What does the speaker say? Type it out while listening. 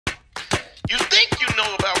You think you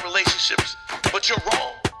know about relationships, but you're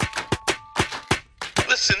wrong.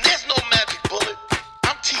 Listen, there's no magic bullet.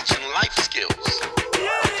 I'm teaching life skills.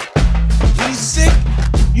 When you're sick,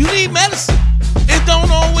 you need medicine. It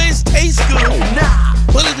don't always taste good. Nah.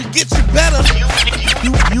 But it'll get you better.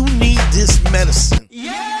 You need this medicine.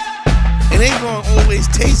 Yeah. It ain't gonna always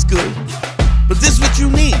taste good. But this is what you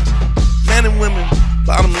need. Men and women,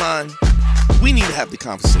 bottom line, we need to have the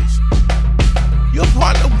conversation. Your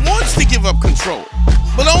partner wants to give up control,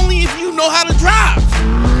 but only if you know how to drive.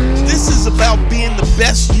 This is about being the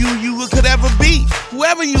best you could ever be,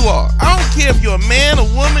 whoever you are. I don't care if you're a man, a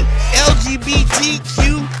woman,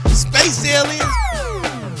 LGBTQ, space aliens.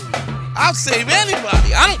 I'll save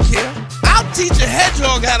anybody. I don't care. I'll teach a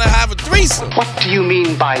hedgehog how to have a threesome. What do you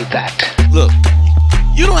mean by that? Look,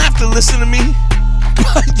 you don't have to listen to me,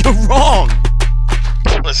 but you're wrong.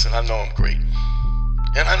 Listen, I know I'm great.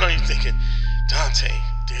 And I know you're thinking, Dante,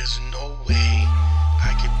 there's no way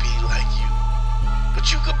I could be like you. But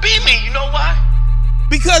you could be me, you know why?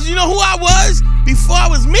 Because you know who I was? Before I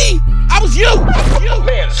was me, I was you.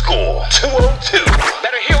 Man School 202.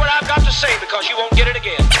 Better hear what I've got to say because you won't get it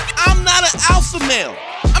again. I'm not an alpha male.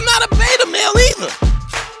 I'm not a beta male either.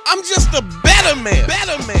 I'm just a better man.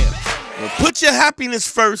 Better man. Well, put your happiness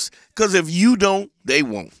first, because if you don't, they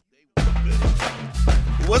won't.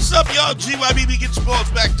 What's up, y'all? GYBB, get your balls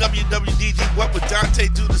back. WWDD. What would Dante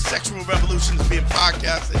do? The sexual revolution is being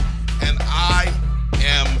podcasted, and I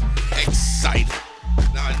am excited.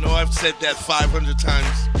 Now, I know I've said that 500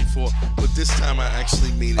 times before, but this time I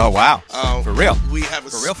actually mean it. Oh, wow. For real? We have a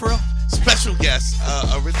For real? special guest,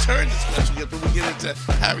 a return special guest, but we get into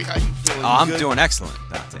Harry. How you feeling? Oh, I'm doing excellent,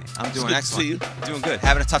 Dante. I'm doing good excellent. to see you. Doing good.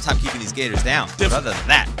 Having a tough time keeping these gators down. But other than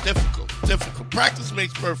that. Difficult. Practice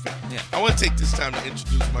makes perfect. Yeah. I want to take this time to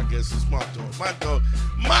introduce my guest. It's my dog.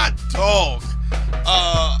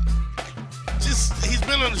 He's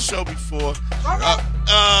been on the show before.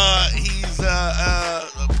 He's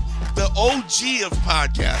the OG of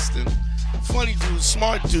podcasting. Funny dude,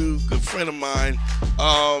 smart dude, good friend of mine.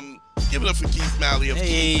 Give it up for Keith Malley of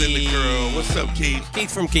Keith and the Girl. What's up, Keith?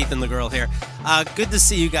 Keith from Keith and the Girl here. Good to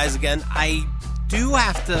see you guys again. I do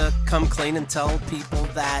have to come clean and tell people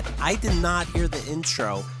that I did not hear the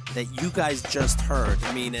intro that you guys just heard.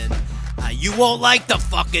 Meaning, you won't like the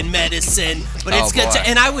fucking medicine, but it's good.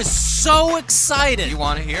 And I was so excited. You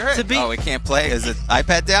want to hear it? We can't play. Is it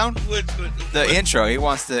iPad down? The intro.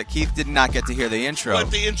 Keith did not get to hear the intro.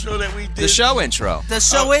 What, the intro that we did? The show intro. The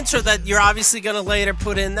show intro that you're obviously going to later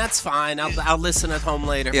put in, that's fine. I'll listen at home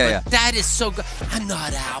later. Yeah. That is so good. I'm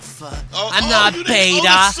not alpha. Oh, I'm not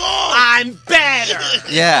beta. I'm better.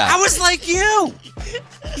 Yeah. I was like you.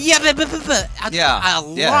 Yeah, I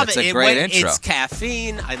love it. It's a great intro. It's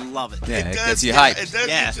caffeine. I love it. Yeah, it gets you hyped. It does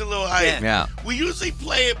get you a little hyped. Yeah. We usually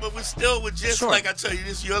play it, but we're just like I tell you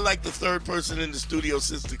this. You're like the third person in the studio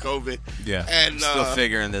since the COVID. Yeah. And still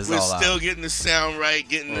figuring this all out. We're still getting the sound right,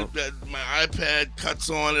 getting my iPad cuts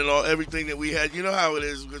on and everything that we had. You know how it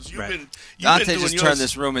is because you've been Dante just turned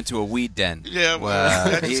this room into a weed den. Yeah.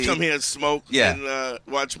 Well, I just come here and smoke and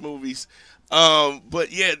watch movies.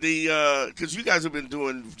 But yeah, because you guys have been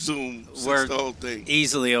doing Zoom since the whole thing.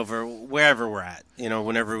 Easily over wherever we're at,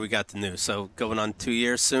 whenever we got the news. So going on 2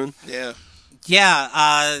 years soon. Yeah.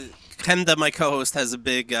 Yeah. Kenda, my co-host, has a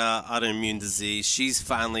big autoimmune disease. She's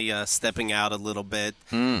finally stepping out a little bit.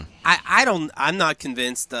 I'm not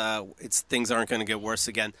convinced things aren't going to get worse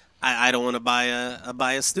again. I don't want to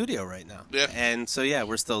buy a studio right now. Yeah. And so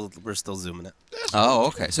we're still zooming it. Oh,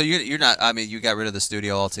 okay. So you're not. I mean, you got rid of the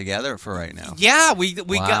studio altogether for right now. Yeah, we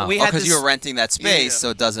had because you were renting that space, so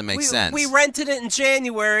it doesn't make sense. We rented it in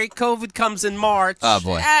January. COVID comes in March. Oh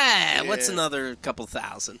boy. What's another couple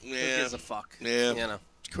thousand? Yeah. Who gives a fuck? Yeah.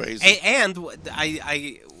 Crazy. And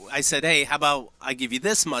I said, hey, how about I give you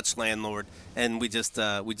this much, landlord? And we just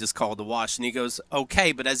called the wash. And he goes,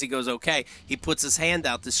 okay. But as he goes, okay, he puts his hand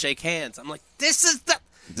out to shake hands. I'm like, this is the...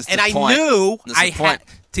 And I knew I had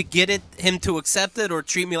to get him to accept it or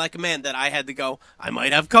treat me like a man that I had to go, I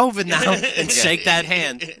might have COVID now, and shake that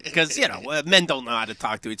hand. Because, men don't know how to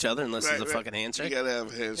talk to each other unless there's a fucking handshake. You got to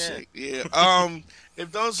have a handshake. Yeah.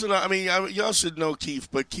 If those who know, I mean, y'all should know Keith,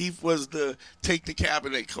 but Keith was the take the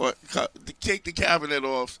cabinet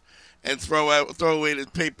off and throw away the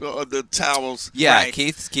paper or the towels. Yeah, right.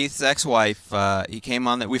 Keith's ex-wife. He came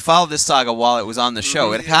on. We followed this saga while it was on the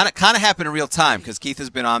show. It kind of happened in real time because Keith has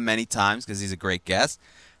been on many times because he's a great guest.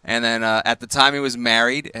 And then at the time he was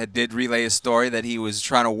married, did relay a story that he was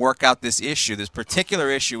trying to work out this particular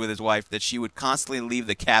issue with his wife, that she would constantly leave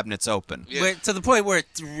the cabinets open. Yeah. To the point where it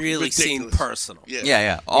really seemed personal.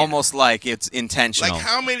 Yeah. Almost like it's intentional. Like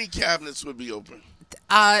how many cabinets would be open?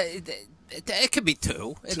 It could be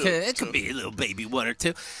two. It Two. could be a little baby one or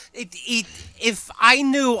two. If I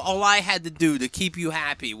knew all I had to do to keep you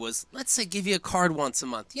happy was, let's say, give you a card once a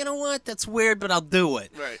month. You know what? That's weird, but I'll do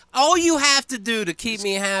it. Right. All you have to do to keep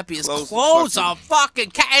me happy is close the close fucking- a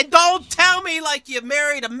fucking and don't tell me like you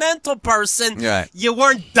married a mental person. Right. You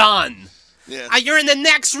weren't done. Yeah. You're in the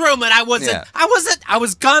next room, and I wasn't. Yeah. I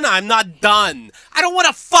was gonna. I'm not done. I don't want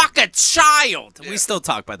to fuck a child. We still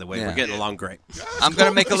talk, by the way. Yeah. We're getting along great. I'm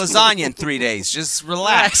gonna make a lasagna in 3 days. Just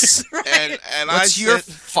relax. And What's I your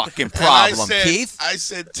said, fucking and problem, I said, Keith? I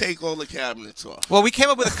said take all the cabinets off. Well, we came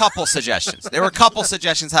up with a couple suggestions. There were a couple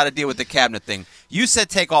suggestions how to deal with the cabinet thing. You said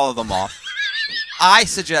take all of them off. I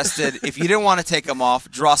suggested if you didn't want to take them off,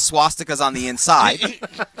 draw swastikas on the inside,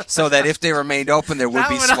 so that if they remained open, there would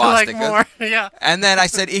be swastikas. Yeah. And then I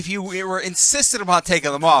said if you were insistent upon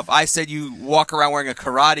taking them off, I said you walk around wearing a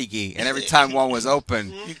karate gi, and every time one was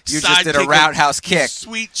open, you just did a Sidekick roundhouse kick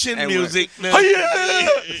Sweet chin And music.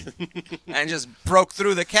 and just broke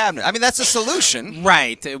through the cabinet. I mean, that's a solution.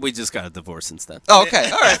 Right. We just got a divorce instead. Oh, okay,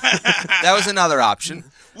 all right. That was another option.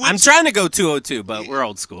 I'm trying to go 202, but we're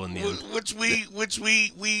old school in the end. Which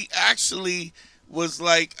we actually was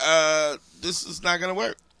like, this is not gonna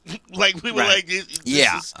work. Like we were Right. like, this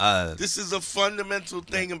Yeah, is, this is a fundamental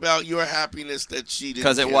thing about your happiness that she didn't.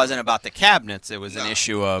 Because it get. wasn't about the cabinets. It was an No.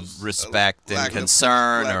 issue of respect Lack and of-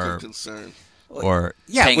 concern lack or of concern.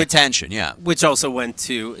 paying which- attention. Yeah. Which also went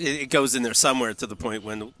to, it goes in there somewhere to the point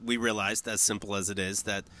when we realized, as simple as it is,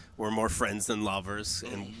 that we're more friends than lovers,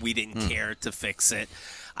 and we didn't care to fix it.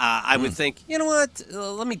 I would think, you know what,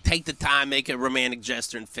 let me take the time, make a romantic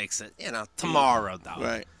gesture, and fix it. Tomorrow, though.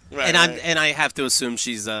 Right. And I have to assume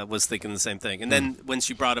she's was thinking the same thing. And then when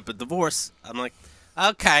she brought up a divorce, I'm like,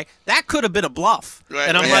 okay, that could have been a bluff. Right,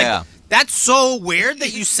 And I'm right. Yeah. like, that's so weird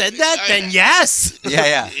that you said that. Then yes.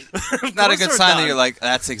 Yeah. Not a course good we're sign that done. you're like,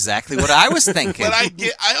 that's exactly what I was thinking. But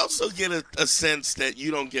I also get a sense that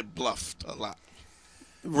you don't get bluffed a lot.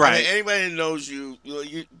 Right. I mean, anybody that knows you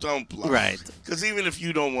don't bluff. Right. Because even if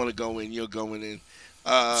you don't want to go in, you're going in.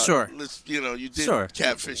 Sure. You did Sure.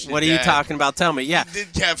 catfish your What are you dad. talking about? Tell me. Yeah. You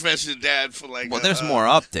did catfish your dad for like. Well, there's more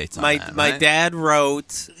updates on My that, my right? dad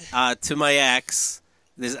wrote to my ex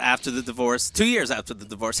this after the divorce, 2 years after the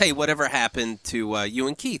divorce. Hey, whatever happened to you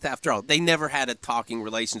and Keith? After all, they never had a talking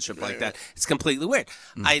relationship like that. It's completely weird.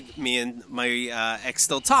 Me and my ex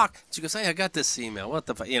still talk. She goes, "Hey, I got this email. What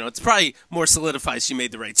the fuck?" It's probably more solidified she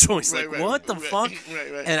made the right choice. Right, Like, right, what the right, fuck?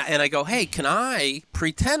 right. And I go, "Hey, can I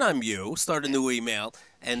pretend I'm you? Start a new email."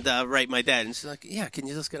 And write my dad, and she's like, "Yeah, can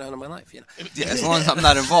you just get out of my life?" Yeah, as long as I'm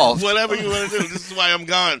not involved. Whatever you want to do. This is why I'm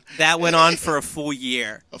gone. That went on for a full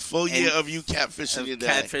year. A full year of you catfishing your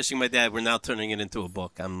dad. Catfishing my dad. We're now turning it into a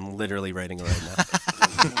book. I'm literally writing it right now.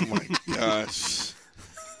 Oh my gosh.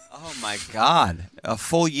 Oh my God! A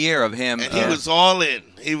full year of him. And he was all in.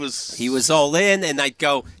 He was all in, and I'd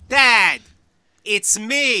go, "Dad, it's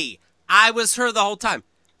me. I was her the whole time."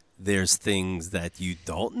 There's things that you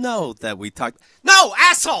don't know that we talked. No,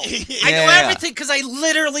 asshole! I know Yeah. everything because I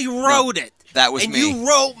literally wrote it. that was and me. you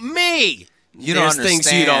wrote me. You don't There's understand.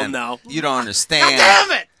 things you don't know. You don't God understand.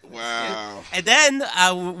 damn it! Wow. And then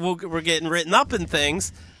we're getting written up in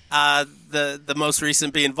things. The most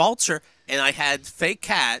recent being Vulture, and I had fake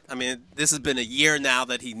cat. I mean, this has been a year now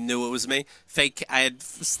that he knew it was me. Fake. I had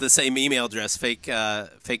the same email address. Fake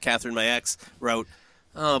Catherine, my ex, wrote,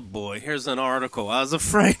 "Oh boy, here's an article. I was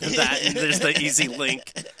afraid of that." And there's the easy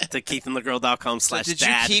link to keithandthegirl.com/dad. So did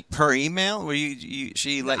you keep her email? Were you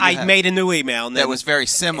she let you I have- made a new email and that then, was very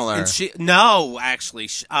similar. and no, actually,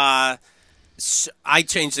 I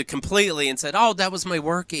changed it completely and said, "Oh, that was my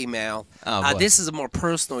work email. Oh, boy. This is a more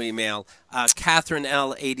personal email. Catherine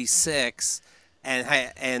L86."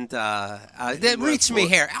 And that reached me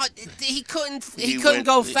here. He couldn't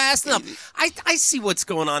go fast enough. I see what's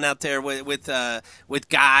going on out there with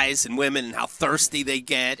guys and women and how thirsty they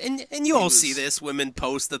get, and you all see this. Women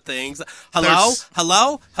post the things.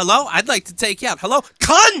 Hello. I'd like to take you out. Hello,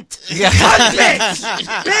 cunt. Yeah.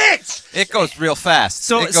 Cunt, bitch. It goes real fast.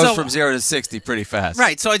 So- it goes so- from 0 to 60 pretty fast.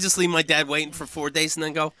 Right. So I just leave my dad waiting for 4 days and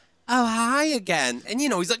then go, "Oh, hi again." And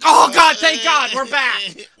he's like, "Oh God, thank God, we're back."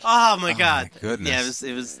 Oh my God. my goodness. Yeah,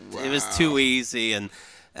 it was too easy, and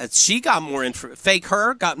she got more fake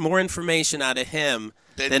her got more information out of him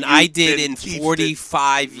than I did in Keith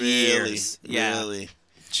 45 Really? years. Yeah. Really?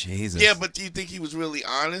 Jesus. Yeah, but do you think he was really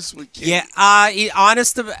honest with Keith? Yeah.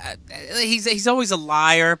 He's always a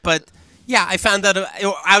liar, but yeah, I found out.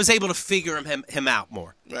 I was able to figure him out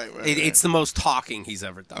more. Right. It's the most talking he's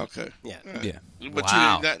ever done. Okay. Yeah. Yeah. But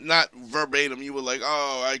Wow. you not verbatim. You were like,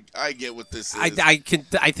 "Oh, I get what this is." I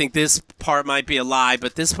think this part might be a lie,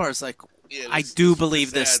 but this part is like, Yeah, I this- do this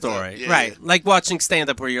believe this adds up. story. Yeah, Right. yeah. Like watching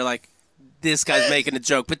stand-up where you're like, this guy's making a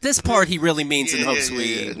joke, but this part he really means and Yeah, hopes yeah,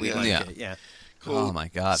 we yeah, like yeah. it. Yeah. Cool. Oh my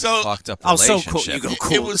God! So- Fucked up Oh, so relationship. cool. You go It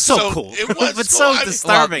cool. was so so- cool. it was but cool. so I mean-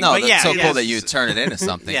 disturbing. Well, no, but that's yeah, so yeah. cool that you turn it into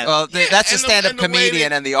something. Yeah. Well, Yeah, that's the and the- stand-up and the way comedian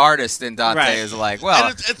that- and the artist in Dante Right. is like, well,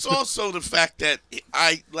 And it's also the fact that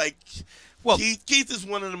I like. Well- Keith is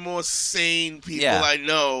one of the more sane people Yeah. I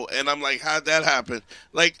know, and I'm like, how'd that happen?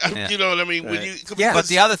 Like, Yeah. you know what I mean? When Right. you, Yeah. but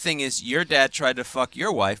the other thing is, your dad tried to fuck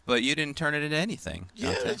your wife, but you didn't turn it into anything.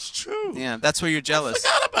 yeah, Dante. it's true. Yeah, that's where you're jealous.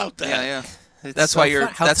 Forgot about that. Yeah, yeah. It's That's so why you're.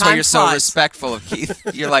 fun. How That's why time you're so flies. respectful of Keith.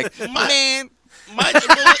 You're like, man, My,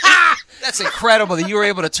 that's incredible that you were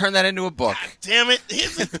able to turn that into a book. damn it!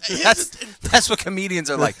 That's what comedians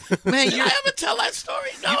are like. Man, Did you I ever tell that story?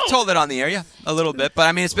 No. you've told it on the air, yeah, a little bit, but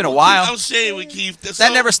I mean, it's been a while. I'm saying with Keith.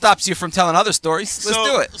 That never stops you from telling other stories. Let's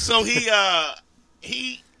do it. So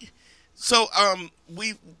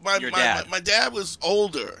Your dad. my dad was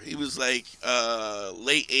older. He was like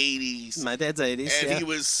late 80s, My dad's 80s. and yeah.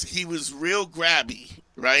 he was real grabby,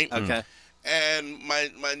 right? Okay. And my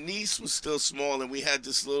niece was still small, and we had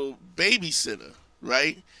this little babysitter,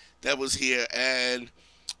 right, that was here, and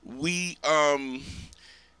we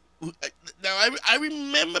now I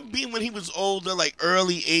remember being when he was older, like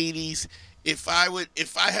early 80s. If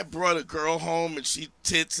I had brought a girl home and she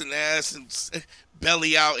tits and ass and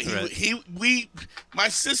belly out, my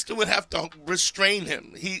sister would have to restrain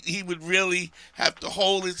him. He would really have to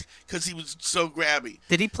hold his, because he was so grabby.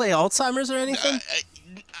 Did he play Alzheimer's or anything?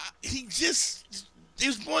 He was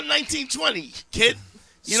born 1920, kid.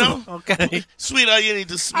 You know, Okay. sweetheart, you need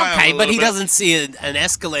to smile. Okay, a but little he bit. doesn't see an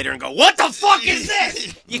escalator and go, "What the fuck is this?"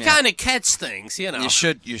 You Yeah. kind of catch things, you know. You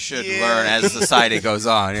should Yeah. learn as society goes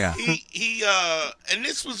on. Yeah. He and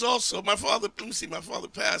this was also my father. Let me see, my father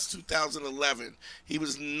passed 2011. He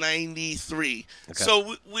was 93. Okay.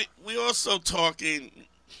 So we also talking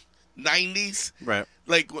 90s, Right.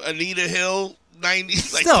 like Anita Hill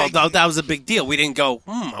 90s. Like Still, though, that was a big deal. We didn't go,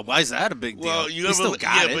 why is that a big deal? Well, We still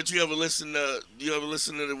got it. but you ever listen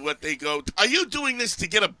to what they go? Are you doing this to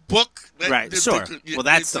get a book? Right, sure. Well,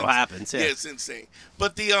 that still happens, yeah. it's insane.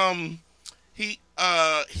 But the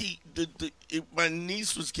my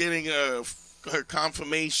niece was getting her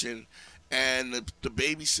confirmation, and the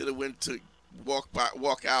babysitter went to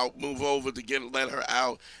walk out, move over to let her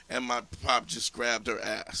out, and my pop just grabbed her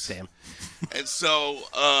ass. Damn. And so,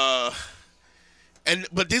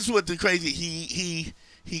 but this was the crazy.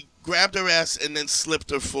 He grabbed her ass and then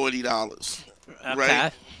slipped her $40. Okay.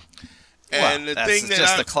 Right. And the That's thing that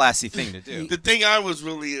just a classy thing to do. the thing I was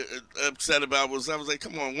really upset about was I was like,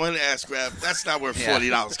 come on, one ass grab, that's not worth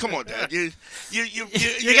 $40. Come on, Dad, you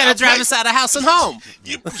gotta drive us out of house and home.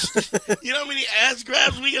 You know how many ass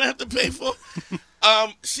grabs we gonna have to pay for?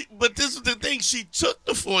 But this is the thing. She took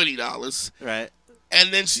the $40, Right.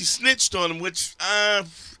 and then she snitched on him. Which,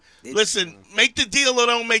 listen, make the deal or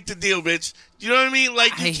don't make the deal, bitch. You know what I mean?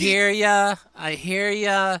 Like, I hear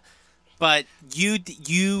ya, but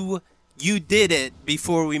you did it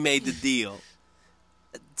before we made the deal.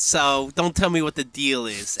 So don't tell me what the deal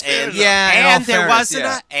is. And Yeah, in all and there fairness, wasn't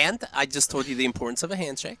yeah. and I just told you the importance of a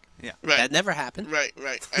handshake. Yeah. Right. That never happened. Right,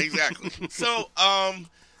 exactly. So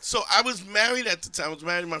I was married at the time. I was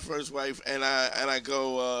married to my first wife, and I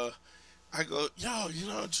go, yo,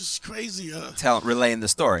 it's just crazy. Relaying the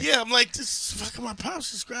story. Yeah, I'm like, this is fucking my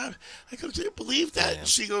pops just grabbed. I go, do you believe that? And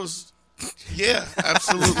she goes, yeah,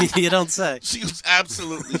 absolutely. You don't say. She goes,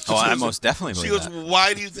 absolutely. She I goes, most definitely She believe goes, that.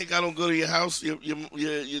 why do you think I don't go to your house, your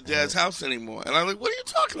dad's house anymore? And I'm like, what are you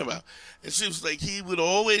talking about? And she was like, he would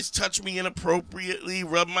always touch me inappropriately,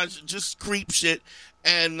 rub my, just creep shit,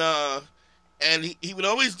 and he would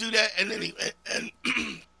always do that. And then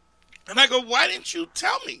and I go, why didn't you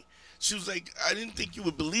tell me? She was like, I didn't think you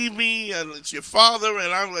would believe me, and it's your father.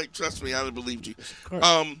 And I'm like, trust me, I would have believed you.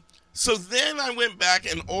 So then I went back,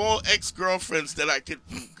 and all ex-girlfriends that I could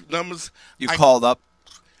numbers. I called up.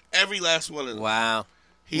 every last one of them. Wow.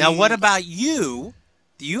 Now, what about you?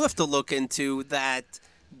 Do you have to look into that?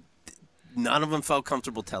 None of them felt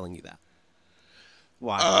comfortable telling you that.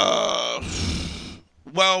 Why?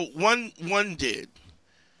 Well, one did.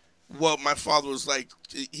 Well, my father was like,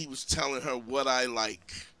 he was telling her what I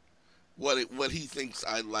like, what he thinks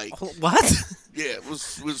I like. What? Yeah, it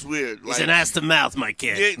was weird. He's an ass to mouth, my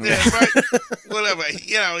kid. Yeah, right. Whatever.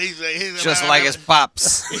 He's Just like his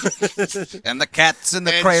pops. And the cats in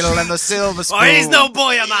the And cradle she- and the silver spoon. Oh, he's no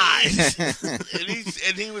boy of mine.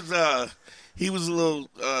 and he was a little.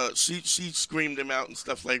 She screamed him out and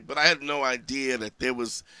stuff like. But I had no idea that there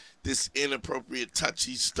was this inappropriate,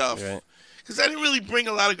 touchy stuff. Right. Because I didn't really bring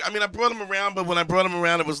a lot of. I mean, I brought him around, but when I brought him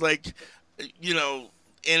around, it was like,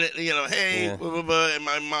 and hey, blah, blah, blah, and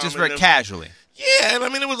my mom. Just and very them. casually. Yeah, and I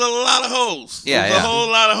mean, it was a lot of hoes. Yeah, it was a whole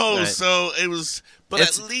lot of hoes. Right. So it was, but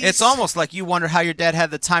It's, at least it's almost like you wonder how your dad had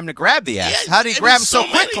the time to grab the ass. Yeah, How did he it grab him was so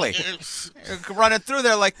many- quickly? Running through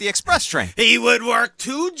there like the express train. He would work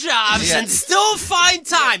 2 jobs Yeah. and still find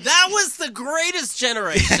time. That was the greatest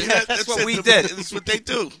generation. That's what we did. That's what they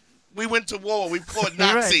do. We went to war. We fought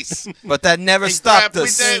Nazis. But that never We stopped grabbed-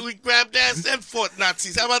 us. We grabbed ass and fought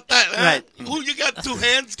Nazis. How about that? Huh? Right. Who you got 2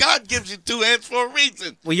 hands? God gives you 2 hands for a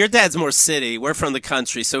reason. Well, your dad's more city. We're from the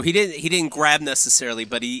country, so he didn't grab necessarily,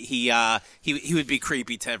 but he would be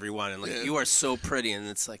creepy to everyone and like, Yeah. you are so pretty, and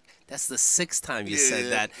it's like that's the 6th time you said Yeah,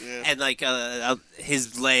 that, yeah. and like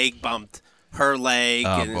his leg bumped her leg,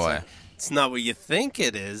 Oh, and boy. It's, like, it's not what you think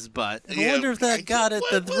it is, but I Yeah, wonder if that got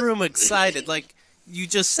what- the room excited, like. You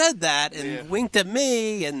just said that and Yeah. winked at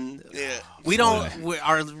me, and Yeah. we don't.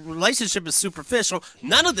 Our relationship is superficial.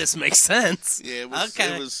 None of this makes sense. Yeah, it was.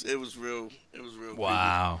 Okay. It was real. It was real.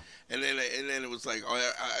 Wow. Creepy. And then it was like,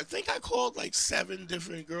 I think I called like 7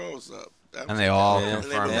 different girls up. That And was- they all and they were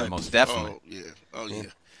confirmed it, like, most definitely. Oh yeah. Oh yeah.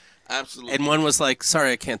 Absolutely. And one was like,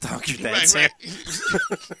 "Sorry, I can't talk. Your dad's right. here."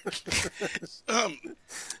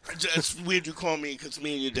 It's weird you call me because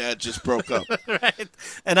me and your dad just broke up. Right.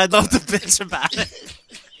 And I'd love to bitch about it.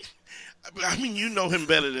 I mean, you know him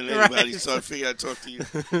better than anybody, Right. so I figured I'd talk to you.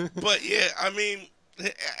 But yeah, I mean,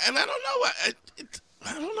 and I don't know.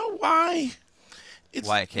 I don't know why.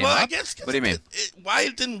 Why it came I up? guess. What do you mean? Why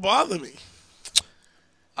it didn't bother me?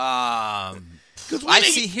 'Cause we I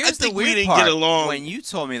didn't- see. I Here's the think we weird didn't part. get along. When you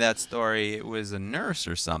told me that story, it was a nurse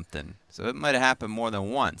or something. So it might have happened more than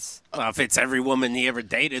once. Well, if it's every woman he ever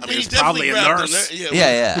dated, I mean, there's he definitely probably a grabbed nurse. the Yeah,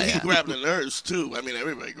 He yeah. grabbed the nurse too. I mean,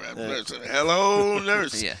 everybody grabbed the nurse. Hello,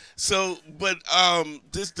 nurse. Yeah. So, but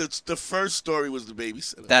the first story was the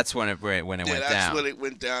babysitter. That's when it went yeah, down. that's when it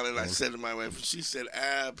went down, and I said to my wife, and she said,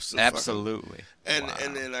 "Absolutely." Absolutely. And Wow.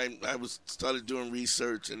 and then I started doing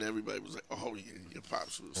research, and everybody was like, "Oh, yeah, your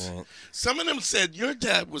pops was." Some of them said your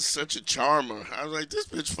dad was such a charmer. I was like, "This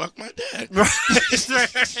bitch fucked my dad."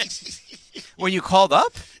 When you called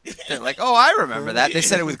up, they're like, "Oh, I remember that." They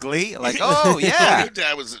said it with glee. Like, "Oh, yeah." Your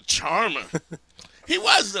dad was a charmer. He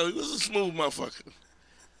was though. He was a smooth motherfucker.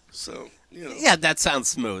 So Yeah, that sounds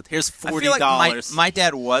smooth. Here's I $40. feel like my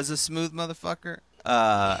dad was a smooth motherfucker,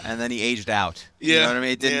 and then he aged out. You Yeah, know what I mean?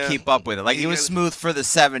 He didn't yeah. keep up with it. Like he was Yeah. smooth for the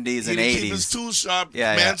 70s He and didn't keep his 80s. tools sharp.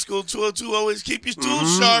 Yeah, Man yeah. School 202 always keep your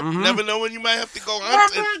tools sharp. Never know when you might have to go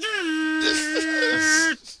hunting.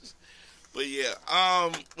 But yeah,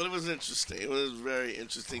 but it was interesting. It was very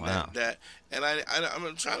interesting Wow. that and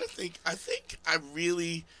I'm trying to think. I think I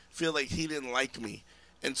really feel like he didn't like me,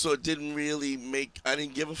 and so it didn't really I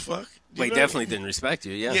didn't give a fuck. Well, he definitely didn't respect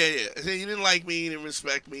you, yeah. Yeah. He didn't like me. He didn't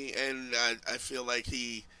respect me, and I feel like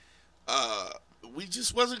we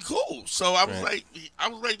just wasn't cool. So I was like,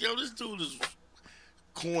 yo, this dude is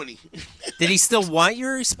corny. Did he still want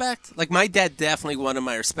your respect? Like, my dad definitely wanted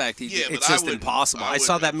my respect. Yeah, but it's I just wouldn't. impossible. I I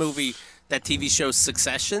saw wouldn't. that movie, that TV show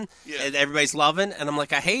Succession, Yeah. and everybody's loving, and I'm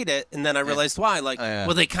like, I hate it. And then I realized why. Like, yeah.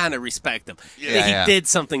 well, they kind of respect him. Yeah. He Yeah. did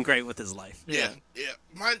something great with his life. Yeah.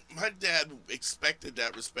 My dad expected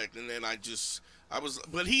that respect, and then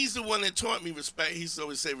but he's the one that taught me respect. He used to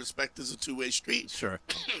always say respect is a two-way street. Sure.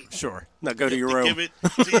 Now go to your You room. have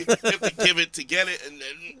to give it to get it, and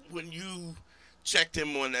then when you checked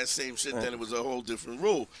him on that same shit, then it was a whole different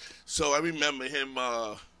rule. So I remember him.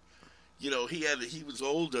 He was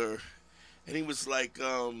older, and he was like,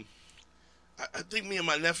 I think me and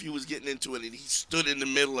my nephew was getting into it, and he stood in the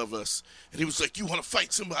middle of us, and he was like, "You want to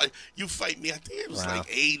fight somebody? You fight me." I think it was like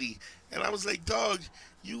 80, and I was like, "Dog,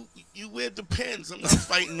 you wear Depends. I'm not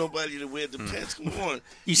fighting nobody to wear Depends. Come on."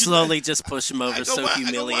 You slowly just push him over, so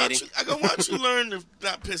humiliating. I go, why don't you learn to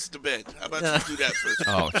not piss the bed? How about you do that first?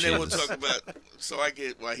 Oh, and then we'll Jesus. talk about. So I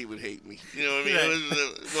get why he would hate me. You know what I mean?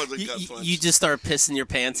 It was a gut punch. You just start pissing your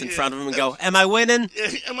pants in Yeah. front of him and go, "Am I winning?"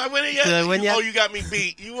 Am I winning yet? Did I win yet? Oh, you got me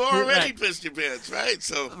beat. You already Right. pissed your pants, right?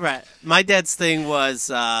 So Right. My dad's thing was,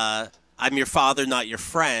 I'm your father, not your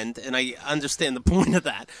friend, and I understand the point of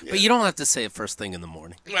that. But you don't have to say it first thing in the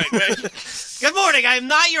morning. right. Good morning. I am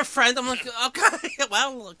not your friend. I'm like, okay.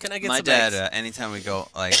 Well, can I get My some dad, eggs? anytime we go,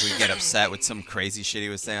 like, we get upset with some crazy shit he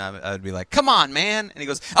was saying, I would be like, "Come on, man," and he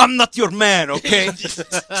goes, "I'm not your man, okay?"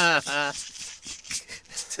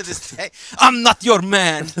 To this day, "I'm not your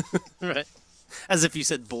man." Right. As if you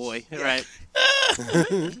said boy, right?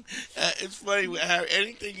 It's funny with Harry.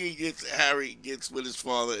 Anything Harry gets with his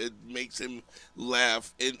father, it makes him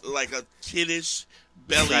laugh in like a kiddish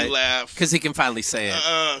belly laugh. Because he can finally say it,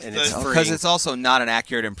 and it's free. Because it's also not an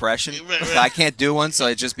accurate impression. Right. I can't do one, so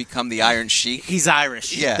I just become the Iron Sheik. He's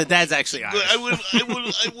Irish. Yeah. The dad's actually Irish.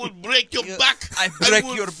 I will break your back. I break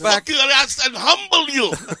your back. Fuck your ass and humble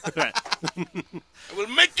you. Right. I will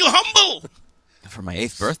make you humble. For my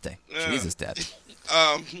 8th birthday. Jesus, Dad.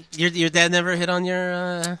 Your dad never hit on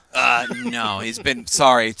your... No, he's been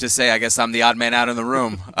sorry to say. I guess I'm the odd man out in the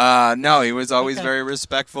room. No, he was always very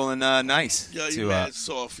respectful and nice. Yo, you mad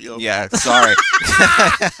soft, yo. Yeah, sorry.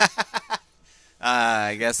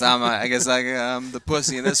 I guess I'm the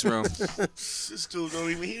pussy in this room. This dude don't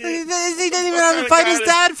even. He He didn't even have to fight his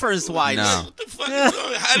dad for his wife. No. What the fuck is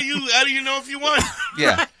going on? How do you know if you won?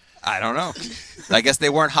 Yeah, I don't know. I guess they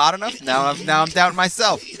weren't hot enough. Now I'm doubting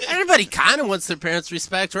myself. Everybody kind of wants their parents'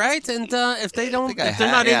 respect, right? And if they don't, if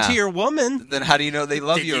they're not into your woman, Then how do you know they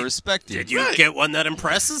love you or respect you? did you get one that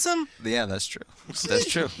impresses them? Yeah, that's true. That's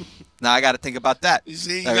true. Now I got to think about that. You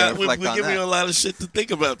see, I gotta we're reflect on giving that. you a lot of shit to think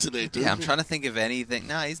about today, dude. Yeah, I'm trying to think of anything.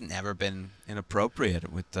 No, he's never been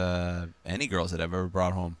inappropriate with any girls that I've ever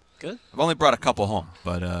brought home. Good. I've only brought a couple home,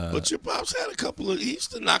 but But your pops had a couple of. He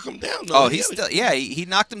used to knock them down. oh, he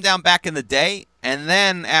knocked him down back in the day, and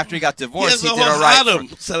then after he got divorced, he did a all right.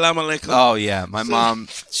 right. Salam alaikum. Oh yeah, my mom,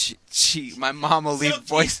 my mom will leave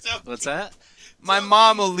voice. What's that? My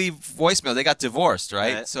mom will leave voicemail. They got divorced,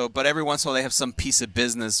 right? Right. So, but every once in a while they have some piece of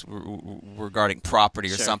business regarding property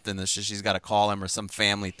or Sure. something that she's got to call him or some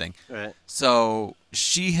family thing. Right. So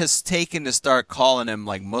she has taken to start calling him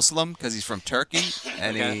like Muslim because he's from Turkey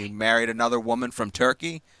and he married another woman from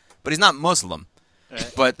Turkey, but he's not Muslim.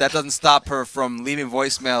 Right. But that doesn't stop her from leaving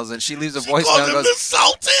voicemails, and she leaves a Call voicemail and him goes, the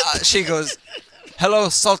Sultan. she goes, "Hello,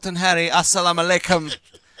 Sultan Harry. Assalamu alaikum,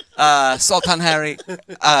 Sultan Harry.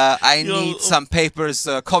 I need some papers.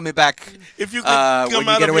 Call me back If you could come when you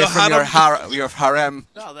out get of away your from your harem."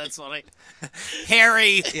 Oh, that's funny.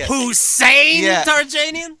 Harry Hussein Yeah.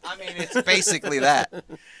 Terjanian? I mean, it's basically that.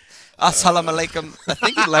 Assalamu alaikum. I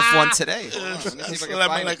think he left one today. Let me see if I can Salam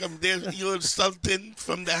find it. alaikum. There's your Sultan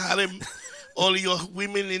from the harem. All your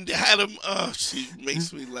women in the harem. Oh, she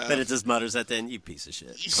makes me laugh. But it just mutters at the end, you piece of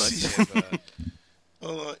shit.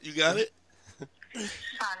 Hold on, you got it?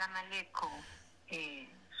 Salam alaikum,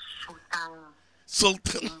 Sultan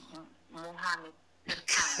Sultan. Muhammad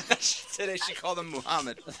Sultan. Today she called him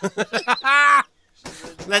Muhammad.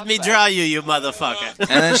 Let me draw you, you motherfucker. And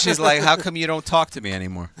then she's like, "How come you don't talk to me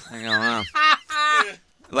anymore?" I go, "Oh."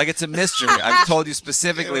 Like it's a mystery. I've told you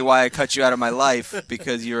specifically why I cut you out of my life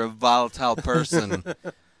because you're a volatile person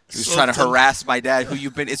who's trying to harass my dad.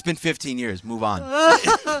 It's been 15 years. Move on.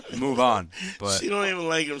 Move on. But She don't even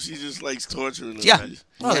like him. She just likes torturing him. yeah.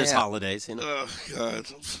 Well, there's Yeah. holidays, you know. Oh, God.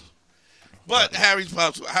 But Harry's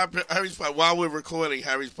Pops, while we're recording,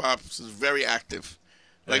 Harry's Pops is very active.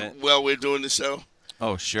 Like, Right. while we're doing the show.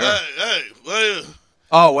 Oh, sure. Hey,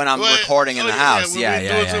 Oh, when I'm what? recording in the house. when Yeah, we're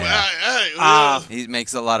yeah, doing yeah, some- yeah. Hey, He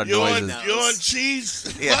makes a lot of you noises. on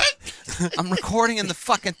cheese? Yeah. What? I'm recording in the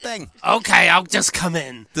fucking thing. Okay, I'll just come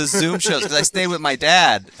in. The Zoom shows, because I stayed with my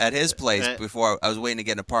dad at his place Right. before I was waiting to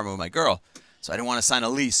get an apartment with my girl. So I didn't want to sign a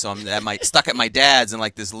lease, so I'm stuck at my dad's in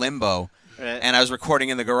like this limbo. Right. And I was recording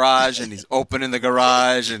in the garage, and he's opening the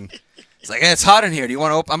garage, and he's like, "Hey, it's hot in here. Do you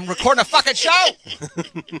want to open?" I'm recording a fucking show. What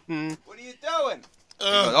are you doing? He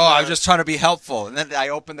goes, "Oh, I was just trying to be helpful." And then I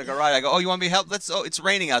open the garage. I go, "Oh, you want to be helpful? It's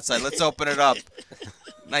raining outside. Let's open it up."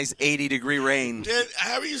 Nice 80-degree rain. Then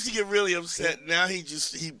Harry used to get really upset. Now he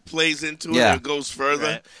plays into it Yeah. and goes further.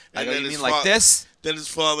 Right. I And go, then "You his mean like this?" Then his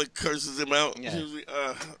father curses him out. Yeah.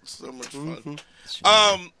 So much fun.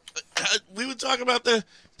 We were talking about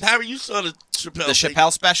Harry, you saw the Chappelle The thing.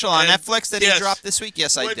 Chappelle special on And- Netflix that yes. he dropped this week?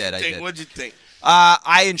 Yes, I What'd did. you I think? did. What'd you think?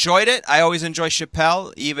 I enjoyed it. I always enjoy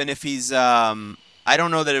Chappelle, even if he's. I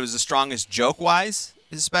don't know that it was the strongest joke-wise,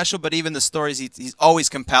 his special, but even the stories, he's always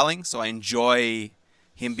compelling. So I enjoy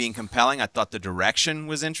him being compelling. I thought the direction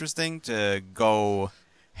was interesting to go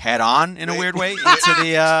head on in a weird way into the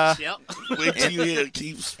Yep. Wait till you hear it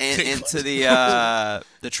keeps into the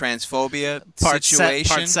transphobia Part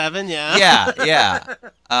situation. 7, yeah. Yeah.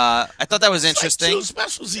 I thought that was interesting. Two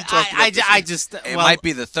specials he talked about. I just, It well, might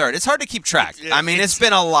be the third. It's hard to keep track. Yeah, I mean, it's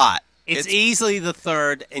been a lot. it's easily the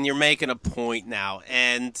third, and you're making a point now.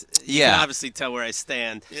 And you Yeah. can obviously tell where I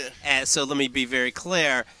stand. Yeah. And so let me be very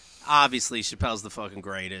clear. Obviously, Chappelle's the fucking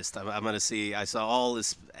greatest. I'm going to see. I saw all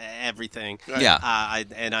this, everything. Yeah.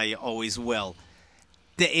 And I always will.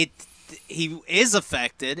 The he is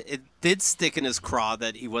affected. It did stick in his craw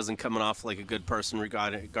that he wasn't coming off like a good person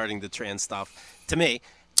regarding the trans stuff to me.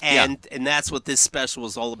 And that's what this special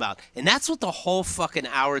was all about. And that's what the whole fucking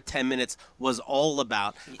hour, 10 minutes was all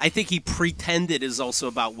about. I think he pretended is also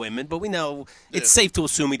about women, but we know it's safe to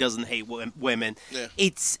assume he doesn't hate women. Yeah.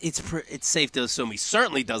 It's safe to assume he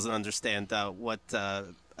certainly doesn't understand what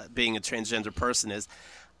being a transgender person is.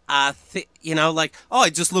 Like, I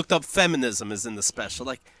just looked up feminism is in the special.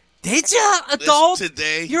 Like, did you, adult?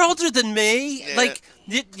 Today. You're older than me. Yeah. Like,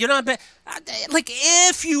 you're not bad. Like,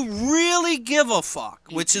 if you really give a fuck,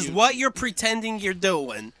 which is what you're pretending you're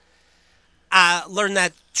doing, learn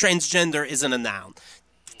that transgender isn't a noun.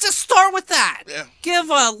 Just start with that. Yeah. Give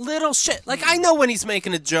a little shit. Like, I know when he's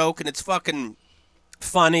making a joke and it's fucking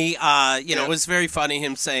funny. It was very funny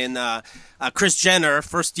him saying Kris Jenner,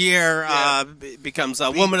 first year, becomes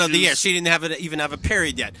a Woman of the Year. She didn't even have a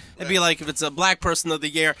period yet. It'd be like if it's a Black Person of the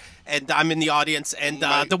Year and I'm in the audience and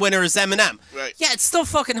the winner is Eminem. Right. Yeah, it's still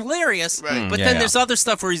fucking hilarious. Right. But then there's other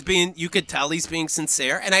stuff where you could tell he's being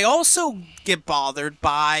sincere. And I also get bothered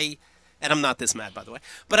by, and I'm not this mad, by the way,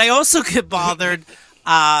 but I also get bothered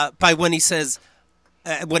by when he says,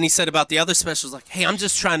 when he said about the other specials, like, "Hey, I'm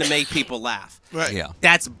just trying to make people laugh." Right. Yeah.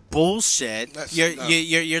 That's bullshit.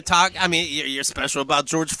 You're talking. I mean, you're special about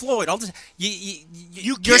George Floyd. All this.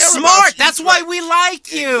 You're smart. That's why we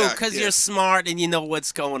like you, because you're smart and you know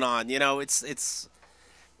what's going on. It's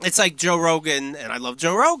like Joe Rogan, and I love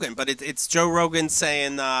Joe Rogan, but it's Joe Rogan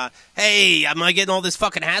saying, "Hey, am I getting all this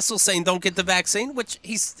fucking hassle saying don't get the vaccine?" Which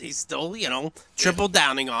he's still triple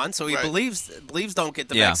downing on. So he believes don't get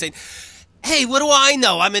the vaccine. Hey, what do I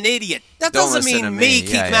know? I'm an idiot. That doesn't mean me.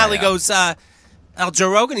 Keith Malley goes, Joe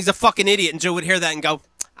Rogan, he's a fucking idiot. And Joe would hear that and go,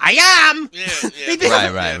 I am. Yeah. He'd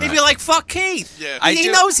be like, fuck Keith. Yeah. He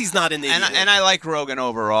knows he's not an idiot. And I like Rogan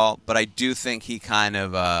overall, but I do think he kind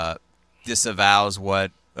of disavows what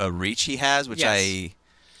reach he has, which I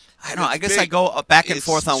don't know. I guess I go back and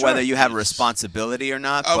forth on whether you have a responsibility or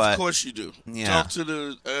not. Of course you do. Yeah. Talk to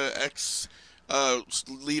the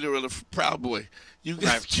ex-leader of the Proud Boy. You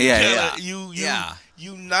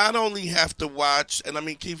not only have to watch, and I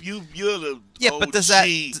mean, Keith, you're the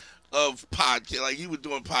OG of podcast. Like, you were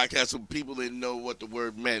doing podcasts when people didn't know what the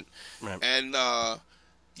word meant, and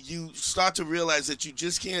you start to realize that you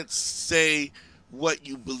just can't say what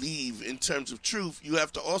you believe in terms of truth. You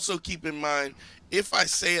have to also keep in mind, if I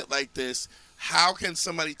say it like this, how can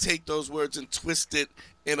somebody take those words and twist it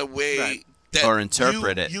in a way that or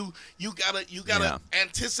interpret it? You gotta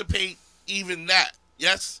anticipate even that.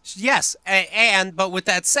 Yes, but with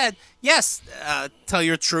that said, yes, tell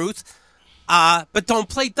your truth, but don't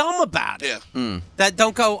play dumb about it. That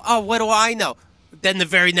don't go, oh, what do I know? Then the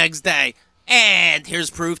very next day, and here's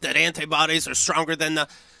proof that antibodies are stronger than the.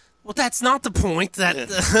 Well, that's not the point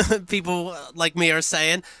that people like me are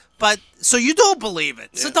saying. But so you do believe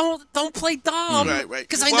it. So don't play dumb. Right.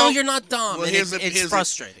 Because I know you're not dumb. Well, and it's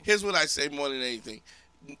frustrating. Here's what I say more than anything.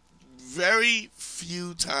 Very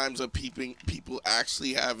few times are people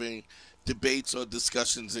actually having debates or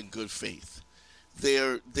discussions in good faith. They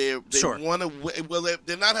want to. Well,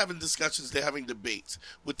 they're not having discussions. They're having debates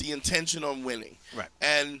with the intention on winning. Right.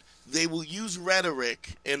 And they will use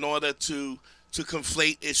rhetoric in order to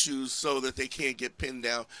conflate issues so that they can't get pinned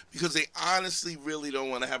down, because they honestly really don't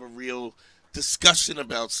want to have a real discussion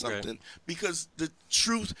about something. Because the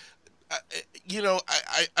truth.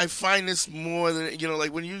 I find this more than,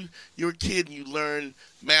 like when you're a kid and you learn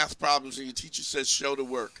math problems and your teacher says show the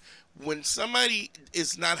work. When somebody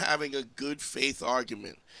is not having a good faith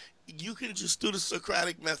argument, you can just do the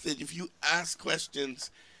Socratic method. If you ask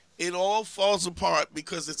questions, it all falls apart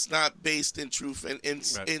because it's not based in truth and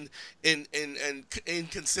in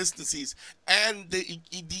inconsistencies. And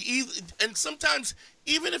and sometimes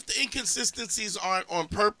even if the inconsistencies aren't on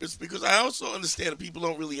purpose, because I also understand that people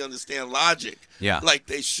don't really understand logic like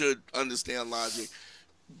they should understand logic.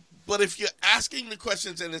 But if you're asking the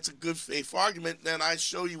questions and it's a good faith argument, then I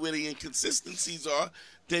show you where the inconsistencies are.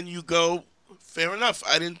 Then you go, fair enough.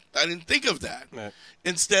 I didn't think of that. Right.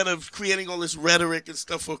 Instead of creating all this rhetoric and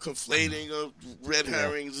stuff for conflating of red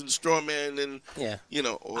herrings and straw man and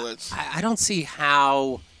all that. I don't see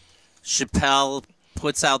how Chappelle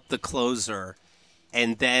puts out the closer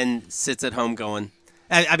and then sits at home going.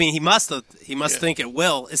 I mean, he must think it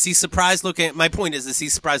will. Is he surprised looking at? My point is he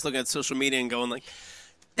surprised looking at social media and going like,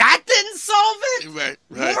 that didn't solve it? Right.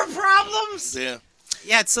 More problems? Yeah.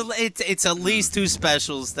 Yeah, it's at least two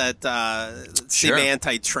specials that seem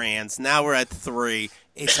anti-trans. Now we're at 3.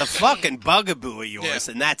 It's a fucking bugaboo of yours,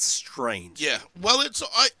 and that's strange. Yeah. Well,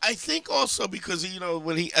 I think also because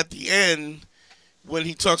when he at the end when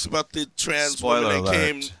he talks about the trans Spoiler woman that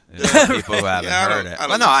came. alert. Yeah, people who haven't Yeah, I heard don't- it. I don't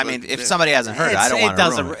Well, no, know, I but- mean, if yeah. somebody hasn't heard it, I don't want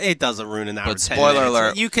to ruin it. It doesn't ruin an hour. But 10 spoiler minutes.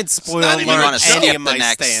 alert. You can spoil not even You a want to joke. any skip of the my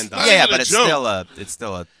next. stand-up. Not Yeah, even but a it's joke.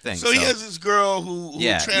 still a thing. So he has this girl who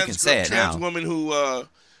Yeah, you trans, can say it trans now. woman who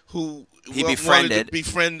He wanted to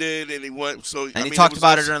befriended, and he went. So and I he mean, talked was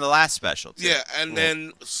about it also- during the last special. Too. Yeah, and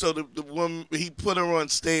then so the woman, he put her on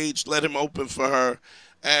stage, let him open for her,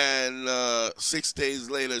 and 6 days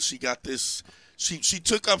later she got this. She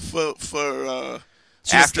took up for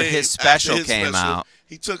After his special after his came out.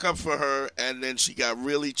 He took up for her, and then she got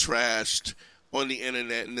really trashed on the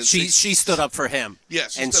internet, and then She stood up for him. Yeah,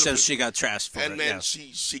 she and stood so up for- she got trashed for and it. then yeah.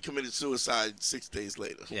 she committed suicide 6 days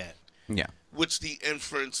later. Yeah. Yeah. Which the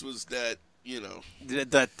inference was that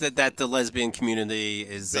That the lesbian community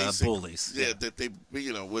is basic- bullies. Yeah, that they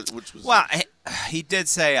which was Well, he did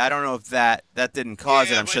say, I don't know if that didn't cause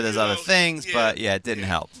it. Yeah, I'm sure but, there's you other know, things, yeah, but yeah, it didn't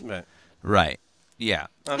help. Right. Right. Yeah.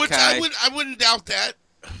 which Okay. I wouldn't doubt that.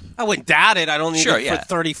 I wouldn't doubt it. I don't need Sure, it yeah. for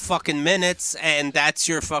 30 fucking minutes, and that's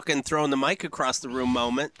your fucking throwing the mic across the room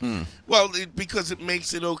moment. Well, because it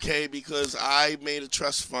makes it okay. Because I made a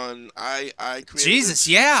trust fund. I created Jesus,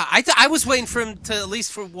 yeah. I was waiting for him to at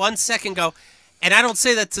least for 1 second go, and I don't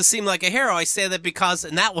say that to seem like a hero. I say that because,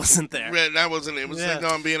 and that wasn't there. Red, that wasn't it. It was Yeah. like, no,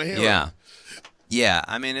 I'm being a hero. Yeah. Yeah,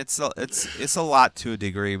 I mean it's a lot to a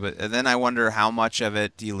degree, but then I wonder how much of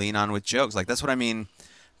it do you lean on with jokes? Like that's what I mean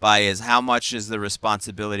by is how much is the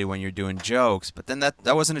responsibility when you're doing jokes? But then that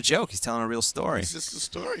wasn't a joke. He's telling a real story. It's just a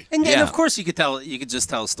story. And Yeah. of course you could just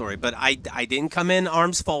tell a story, but I didn't come in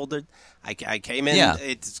arms folded. I came in. Yeah.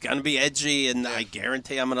 It's gonna be edgy, and I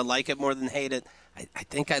guarantee I'm gonna like it more than hate it. I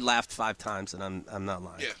think I laughed 5 times, and I'm not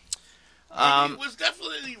lying. Yeah. I mean, it was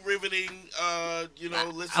definitely riveting.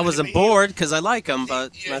 Listening I wasn't to him. bored because I like him,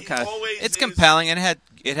 but He okay. always It's is- compelling and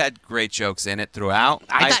it had great jokes in it throughout.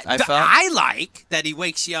 I felt. I like that he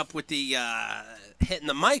wakes you up with the hitting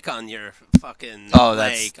the mic on your fucking Oh,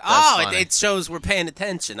 that's leg. funny. It shows we're paying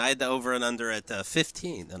attention. I had the over and under at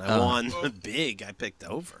 15, and I won big. I picked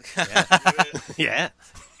over. Yeah. Yeah.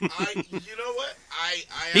 You know what?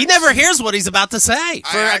 He never hears what he's about to say.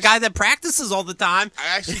 For a guy that practices all the time.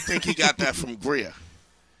 I actually think he got that from Greer.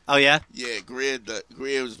 Oh, yeah? Yeah, Greer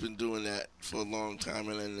has been doing that for a long time,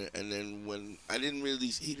 and then when he didn't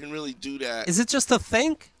really do that. Is it just a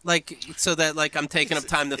think? Like, so that, like, I'm taking up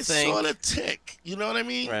time to it's think? sort of tick. You know what I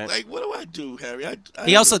mean? Right. Like, what do I do, Harry? I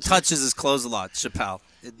He have also a tick. touches his clothes a lot, Chappelle.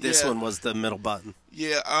 This Yeah. one was the middle button.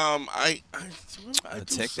 Yeah, I A do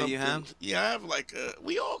tick that you have? something- Yeah, I have like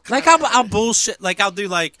we all Like kinda I'll have it. bullshit. Like I'll do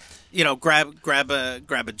like grab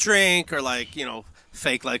a drink or like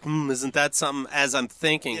fake like isn't that something as I'm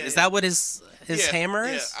thinking. Yeah, Is yeah. that what his hammer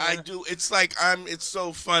is? Yeah, I do. It's like it's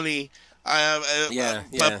so funny. I have Yeah,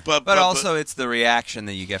 But also, it's the reaction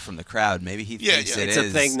that you get from the crowd. Maybe he Yeah, thinks yeah. it It's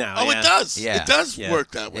is. a thing now. Oh, yeah. it does. Yeah. It does Yeah.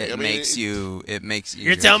 work that way. It I mean, makes you. It makes you.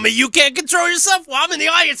 You're telling me you can't control yourself? Well, I'm in the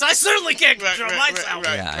audience. I certainly can't Right, control right, myself.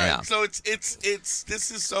 right, Yeah, right. yeah. So it's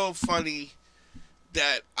this is so funny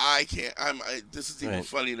that I can't. This is even Right.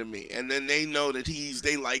 funny to me. And then they know that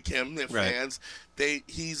they like him. They're Right. fans.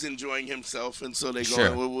 He's enjoying himself, and so they go.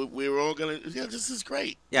 Sure. Well, we're all gonna. Yeah, this is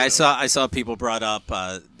great. Yeah, You know? I saw people brought up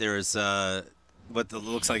there's what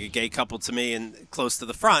looks like a gay couple to me and close to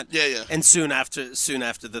the front. Yeah, yeah. And soon after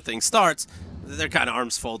the thing starts, they're kind of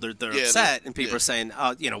arms folded. They're Yeah, upset, and people yeah. are saying,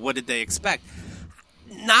 what did they expect?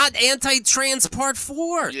 Not anti-trans part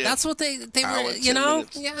 4. Yeah. That's what they Hour were. and You 10 know,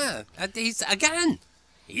 minutes. yeah.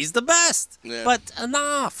 He's the best. Yeah. But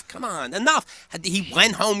enough. Come on, enough. He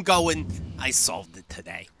went home going, I solved it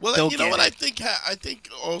today. Well, Go you know get what it. I think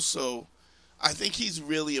also, I think he's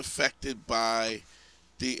really affected by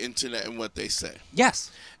the internet and what they say. Yes.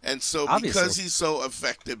 And so Obviously. because he's so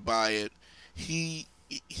affected by it, he's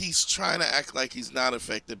trying to act like he's not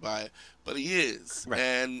affected by it, but he is. Right.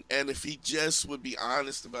 And if he just would be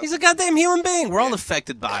honest about He's a goddamn human being. We're all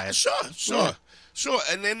affected by it. Sure.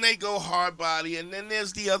 And then they go hard body, and then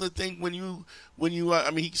there's the other thing when you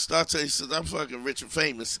he starts he says I'm fucking rich and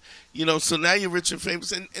famous, so now you're rich and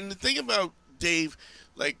famous. And the thing about Dave,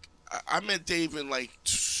 like I met Dave in like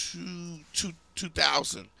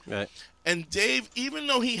 2000. Right. And Dave, even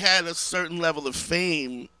though he had a certain level of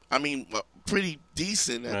fame, pretty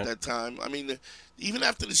decent at Right. that time. Even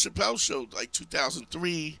after the Chappelle Show, like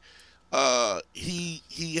 2003, he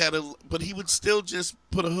had but he would still just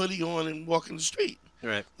put a hoodie on and walk in the street.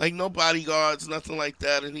 Right. Like no bodyguards, nothing like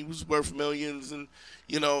that, and he was worth millions, and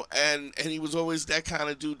and he was always that kind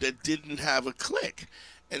of dude that didn't have a clique.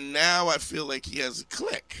 And now I feel like he has a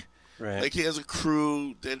clique. Right. Like he has a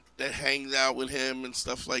crew that hangs out with him and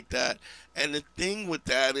stuff like that. And the thing with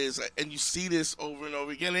that is, and you see this over and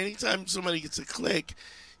over again. Anytime somebody gets a click,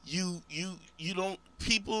 you don't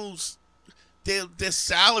people's their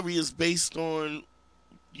salary is based on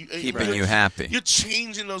Keeping you happy. You're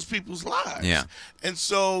changing those people's lives. Yeah. And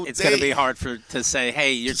so it's going to be hard to say,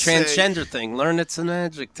 hey, your transgender thing, learn it's an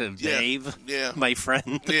adjective, Dave. Yeah. My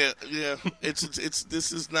friend. Yeah. It's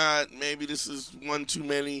this is not, maybe this is one too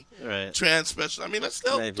many trans special. I mean, I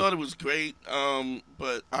still thought it was great.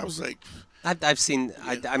 But I was like, I've seen,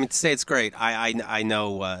 I mean, to say it's great, I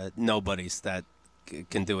know nobodies that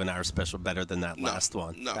can do an Irish special better than that last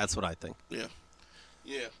one. No. That's what I think. Yeah.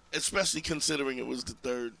 Yeah, especially considering it was the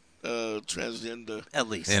third transgender. At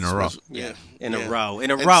least. In a row. Yeah. In a row. In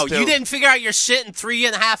a And row. still- You didn't figure out your shit in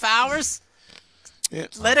 3.5 hours? Yeah.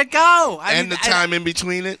 Let it go. And the time in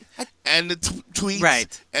between it, and the tweets,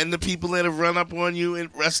 Right. and the people that have run up on you in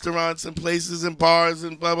restaurants and places and bars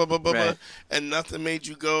and blah, blah, blah, blah, blah, and nothing made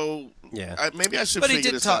you go, maybe I should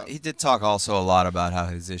figure this out. He did talk also a lot about how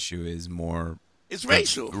his issue is more... It's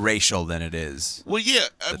racial than it is. Well, yeah.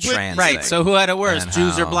 The trans right, thing. so who had it worse, And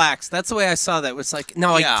Jews or how- blacks? That's the way I saw that. It's like,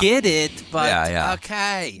 no, I get it, but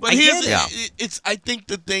okay. But I here's get it. it's. I think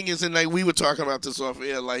the thing is, and like we were talking about this off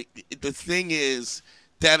air. Like the thing is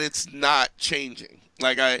that it's not changing.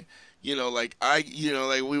 Like we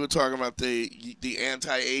were talking about the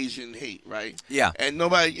anti-Asian hate, right? Yeah. And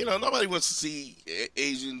nobody wants to see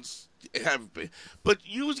Asians have, but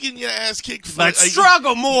you was getting your ass kicked for But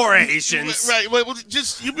struggle more, Asians. Right. Well,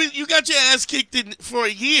 just you got your ass kicked for a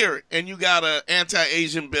year, and you got an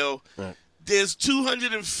anti-Asian bill. Right. There's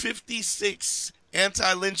 256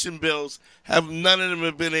 anti-lynching bills. None of them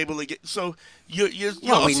have been able to get. So you're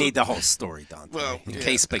Well, we also, need the whole story, Dante. Well,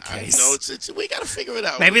 case by case. No, it's we got to figure it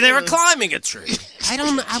out. Maybe they were climbing a tree.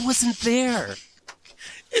 I wasn't there.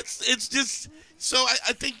 It's just. So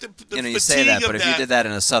I think the You say that, but if you did that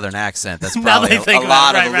in a southern accent, that's Now probably they think a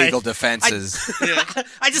about lot it, of right. legal defenses.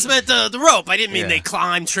 I just meant the rope. I didn't mean Yeah. they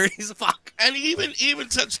climb trees. Fuck. And he even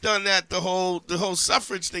touched on that the whole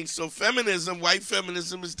suffrage thing. So white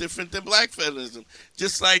feminism is different than black feminism.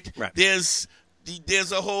 Just like there's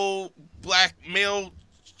a whole black male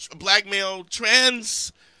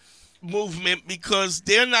trans movement because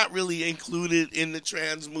they're not really included in the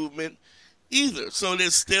trans movement either. So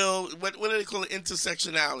there's still what do they call it?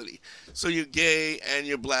 Intersectionality. So you're gay and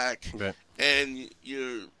you're black and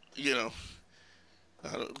you're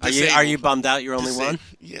Are you bummed out? You're only one.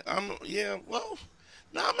 Yeah, Well,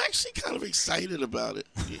 no, I'm actually kind of excited about it.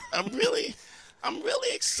 I'm really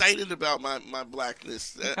excited about my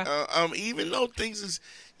blackness. Even though things is,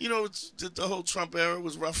 the whole Trump era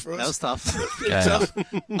was rough for us. That was tough. Tough.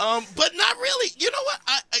 But not really. You know what?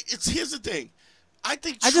 Here's the thing. I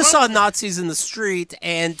think I just saw Nazis in the street,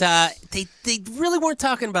 and they really weren't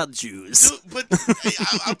talking about Jews. Dude, but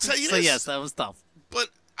I'll tell you So this. yes, that was tough. But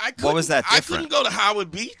What was that I different? couldn't go to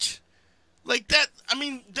Howard Beach. Like that, I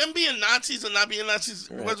mean, them being Nazis or not being Nazis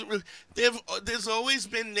wasn't really. There's always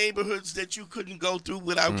been neighborhoods that you couldn't go through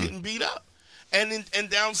without getting beat up, and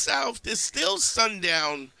down south, there's still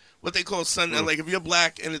sundown. What they call sundown. Like if you're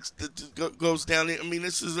black and it goes down there. I mean,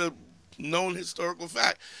 this is a known historical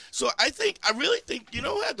fact. So I really think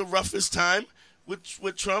who had the roughest time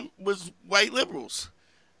with Trump was white liberals,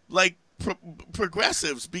 like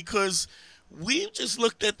progressives, because we just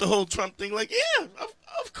looked at the whole Trump thing like, yeah,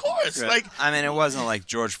 of course. Right. Like, I mean, it wasn't like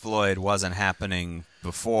George Floyd wasn't happening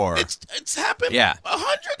before. It's happened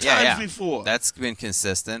 100 times before. That's been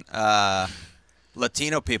consistent.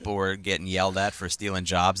 Latino people were getting yelled at for stealing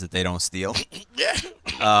jobs that they don't steal. Yeah.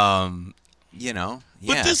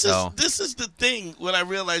 But this is the thing when I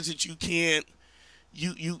realize that you can't.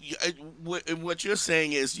 What you're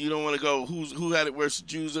saying is you don't want to go who had it worse,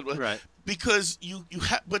 Jews, right? Because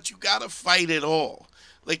but you gotta fight it all.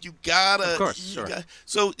 Like you gotta. Of course, sure.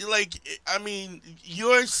 So I mean,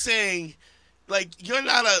 you're saying. Like you're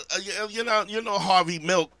not you're no Harvey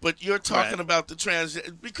Milk, but you're talking about the trans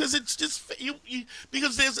because it's just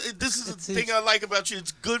because this is the thing I like about you.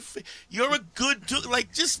 It's good. You're a good dude.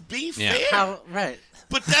 Like just be fair.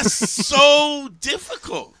 But that's so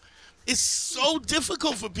difficult. It's so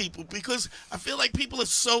difficult for people because I feel like people are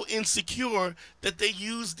so insecure that they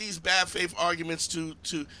use these bad faith arguments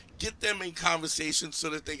to get them in conversation so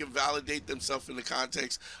that they can validate themselves in the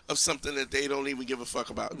context of something that they don't even give a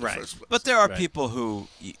fuck about in the first place. But there are people who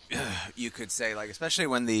you could say, like, especially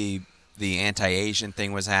when the anti-Asian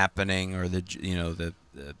thing was happening, or the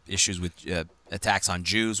issues with attacks on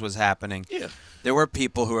Jews was happening. Yeah, there were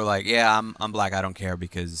people who were like, "Yeah, I'm black. I don't care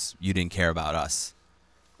because you didn't care about us."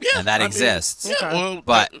 Yeah, and that exists. Well,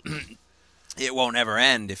 but it won't ever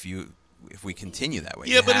end if we continue that way.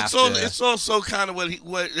 Yeah, You but have it's also kind of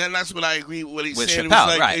and that's what I agree with what he's With saying. Chappelle, It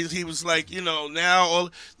was like, right. He was like, now,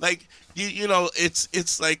 like,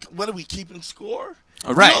 it's like, what are we keeping score?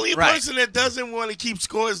 Right, The only right. person that doesn't want to keep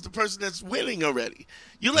score is the person that's winning already.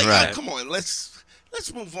 You're like, Right. oh, come on, let's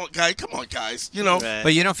move on, guys. Come on, guys. Right.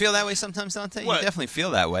 But you don't feel that way sometimes, Dante? What? You definitely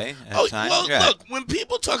feel that way at Oh, times. well, Yeah. look, when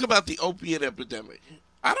people talk about the opiate epidemic,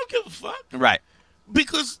 I don't give a fuck. Right.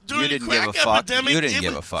 Because during didn't the crack give a fuck. epidemic, You didn't it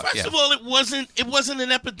give was- a fuck, First yeah. of all, it wasn't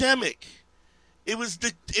an epidemic. It was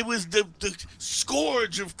the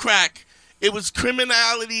scourge of crack. It was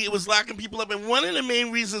criminality. It was locking people up. And one of the main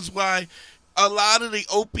reasons why a lot of the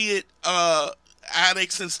opiate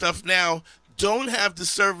addicts and stuff now don't have the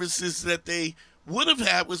services that they would have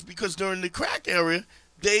had was because during the crack era,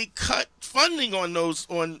 they cut funding on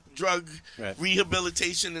drug Right.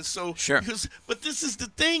 rehabilitation. And so, Sure. but this is the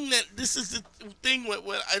thing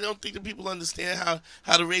what I don't think that people understand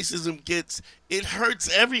how the racism gets. It hurts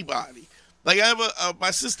everybody. Like I have my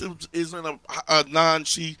sister is in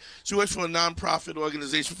she works for a nonprofit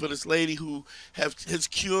organization for this lady who has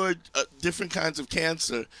cured different kinds of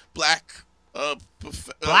cancer, black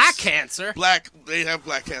cancer. they have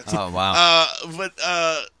black cancer. Oh, wow. But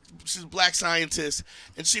she's a black scientist,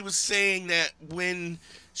 and she was saying that when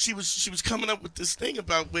she was coming up with this thing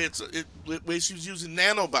about where she was using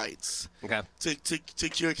nanobites Okay. to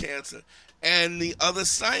cure cancer. And the other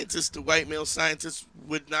scientists, the white male scientists,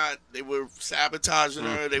 they were sabotaging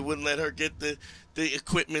her. They wouldn't let her get the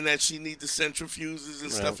equipment that she needed, the centrifuges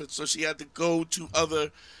and stuff. And so she had to go to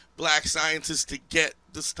other black scientists to get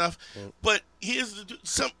the stuff. But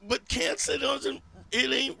but cancer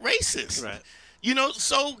it ain't racist. Right.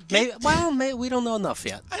 So Maybe we don't know enough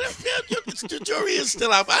yet. I don't. The jury is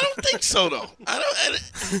still out. I don't think so though.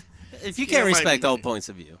 If you Yeah, can't it might respect be. all points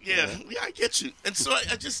of view. Yeah, I get you. And so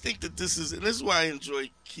I just think that this is why I enjoy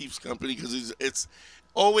Keith's company, because it's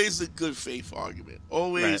always a good faith argument.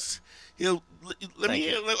 Always, he'll let me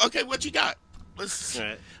hear. Okay, what you got?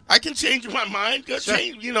 Right. I can change my mind. Sure.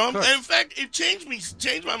 Change, and in fact, it changed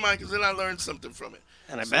my mind because then I learned something from it.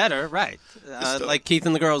 And I better, right. dope. Like Keith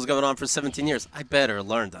and the Girls going on for 17 years. I better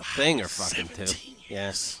learned a thing or fucking two. 17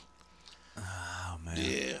 Yes. Oh, man.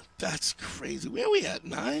 Yeah, that's crazy. Where are we at?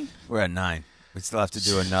 9? We're at 9. We still have to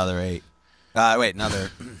do another 8. Another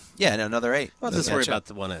 8. Well, just worry about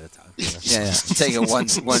the one at a time. Yeah. Taking one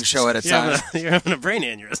show at a time. You're having a brain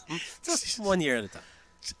aneurysm. Just 1 year at a time.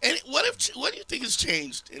 And what do you think has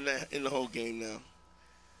changed in the whole game now?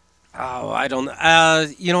 Oh, I don't know.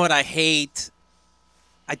 You know what I hate?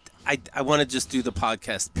 I want to just do the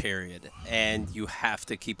podcast, period. And you have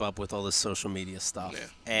to keep up with all the social media stuff.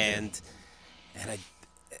 Yeah. And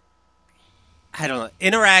I don't know.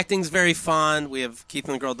 Interacting's very fun. We have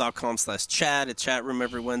keithandthegirl.com/chat, a chat room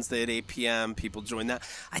every Wednesday at 8 p.m. People join that.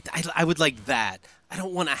 I would like that. I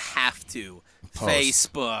don't want to have to.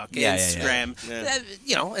 Post. Facebook, Yeah, Instagram,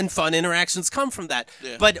 yeah. and fun interactions come from that.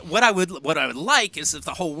 Yeah. But what I would like is if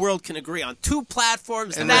the whole world can agree on 2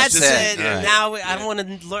 platforms. And That's that's it. it. And Yeah. now I don't want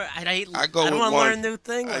to learn. I go don't with want to one. learn a new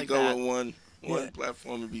thing. I like go that. with one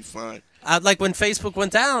platform and be fine. Like when Facebook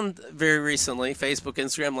went down very recently, Facebook,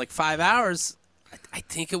 Instagram, like 5 hours. I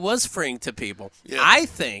think it was freeing to people. Yeah. I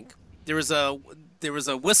think there was a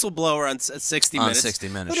whistleblower on 60 On Minutes. 60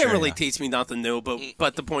 Minutes, Who didn't sure, really yeah. teach me nothing new,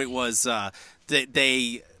 but the point was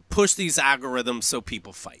they push these algorithms so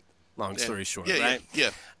people fight. Long story short, Yeah, right?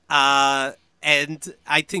 Yeah. And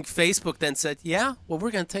I think Facebook then said, yeah, well,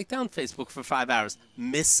 we're going to take down Facebook for 5 hours.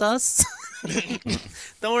 Miss us?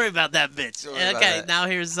 Don't worry about that, bitch. worry about Okay, that. now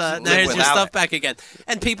here's your without stuff it. back again.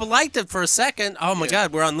 And people liked it for a second. Oh, my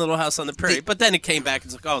God, we're on Little House on the Prairie. But then it came back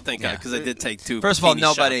and it's like, oh, thank God, because I did take 2 First of all,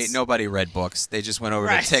 bikini shots. nobody read books. They just went over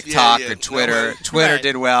Right. to TikTok Yeah, yeah. or Twitter. Nobody- Twitter Right.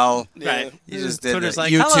 did well. Right. You just did Twitter's the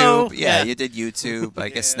like, YouTube. hello. Yeah, you did YouTube. I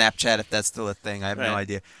guess Snapchat, if that's still a thing. I have no Right.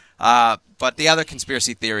 idea. But the other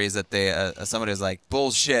conspiracy theory is that somebody was like,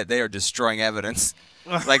 bullshit, they are destroying evidence.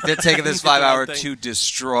 Like they're taking this 5 hour thing. to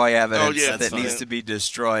destroy evidence yeah, that that's needs fine. to be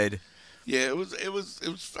destroyed. Yeah, it was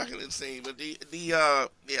fucking insane. But I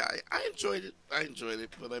enjoyed it.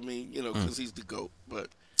 But I mean, because he's the GOAT. But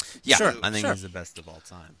Yeah, Sure, I think sure. he's the best of all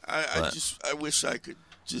time. I wish I could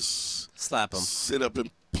just Slap him. sit up and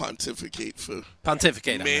pontificate for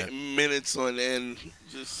Pontificate on that. minutes on end.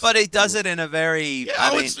 But he does it in a very. Yeah,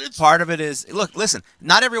 I mean, it's- part of it is listen.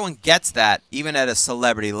 Not everyone gets that, even at a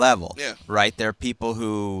celebrity level. Yeah. Right. There are people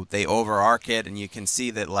who they overarch it, and you can see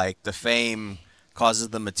that like the fame causes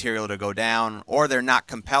the material to go down, or they're not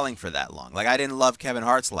compelling for that long. Like I didn't love Kevin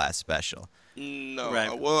Hart's last special. No,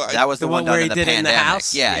 Right. well, That was the one done where in he the did it in pandemic. the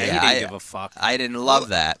house. Yeah, he yeah. didn't give a fuck. I didn't love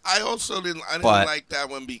that. I also didn't. I didn't But- like that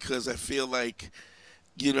one because I feel like,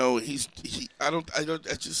 you know, he's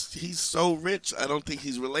so rich. I don't think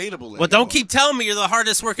he's relatable. Well, don't keep telling me you're the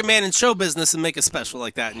hardest working man in show business and make a special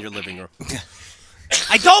like that in your living room.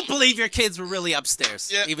 I don't believe your kids were really upstairs,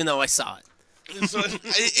 Yeah. even though I saw it.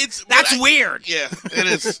 That's weird. Yeah, it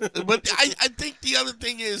is. But I think the other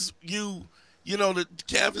thing is you know, the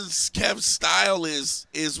Kev's style is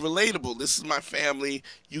relatable. This is my family.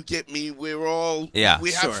 You get me. We're all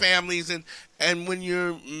we have families, and when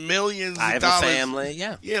you're millions I of have dollars, a family.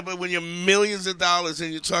 Yeah. Yeah, but when you're millions of dollars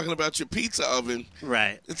and you're talking about your pizza oven,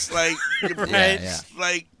 Right. it's like it's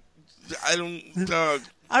like I don't. Dog.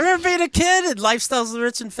 I remember being a kid and Lifestyles of the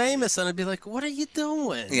Rich and Famous, and I'd be like, "What are you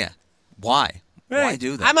doing?" Yeah. Why? Right. Why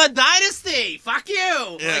do that? I'm a dynasty. Fuck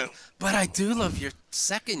you. Yeah. Like, but I do love your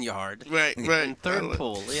second yard. Right. And third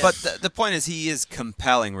pool. Yeah. But the point is, he is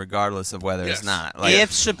compelling regardless of whether it's not. Like,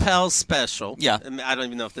 if Chappelle's special, Yeah. I don't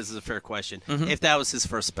even know if this is a fair question. Mm-hmm. If that was his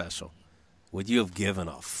first special, would you have given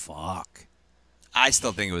a fuck? I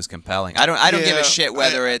still think it was compelling. I don't give Yeah, a shit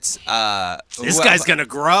whether it's This guy's gonna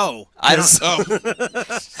grow. I don't.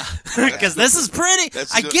 Because this is pretty.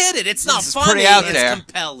 I good. get it. It's not is funny. pretty out it's there.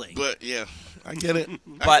 compelling. But yeah, I get it.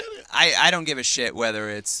 But I don't give a shit whether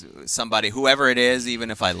it's somebody, whoever it is,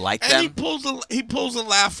 even if I like And them. he pulls a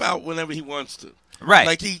laugh out whenever he wants to. Right.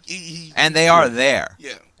 Like he And they are there.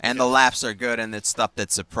 Yeah. And the laughs are good, and it's stuff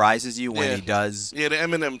that surprises you when Yeah. he does. Yeah, the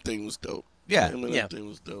Eminem thing was dope. Yeah. The Eminem Yeah. thing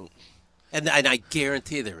was dope. And I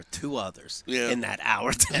guarantee there were two others in that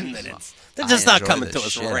hour, 10 minutes. They're I just not enjoy coming the to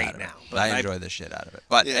us shit out right of it. now. But I enjoy the shit out of it.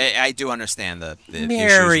 But Yeah. I do understand the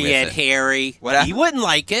marry issues it, with Harry. What happened? You wouldn't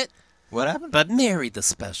like it, What happened? but marry the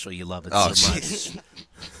special. You love it Oh, so much. jeez.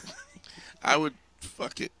 I would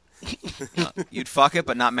fuck it. You'd fuck it,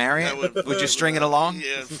 but not marry I it? Would you string it along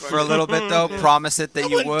Yeah, fuck for a it. little bit, though? Promise it that I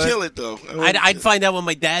you wouldn't would? kill it though. I wouldn't I'd kill find out what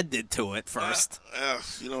my dad did to it first.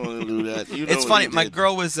 You don't want to do that. You know It's what funny. he My did.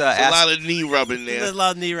 girl was There's a asking. lot of knee rubbing there. A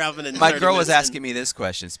lot of knee rubbing and My 30 girl was minutes asking me this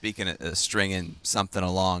question. Speaking of stringing something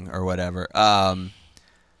along or whatever.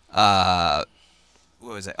 What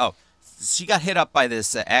was it? Oh, she got hit up by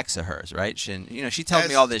this ex of hers, right? She tells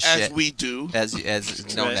me all this as shit we do. as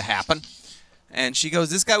known to happen. And she goes,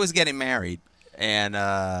 this guy was getting married, and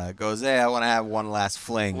goes, hey, I want to have one last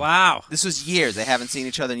fling. Wow. This was years. They haven't seen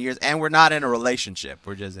each other in years, and we're not in a relationship.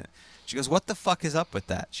 We're just in. She goes, what the fuck is up with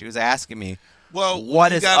that? She was asking me, Well,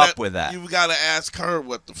 what you is gotta- up with that? You got to ask her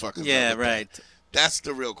what the fuck is Yeah, up with right. that. That's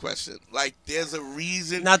the real question. Like, there's a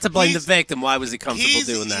reason. Not to blame the He's- victim. Why was he comfortable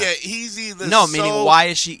doing that? Yeah, he's either No, so, meaning why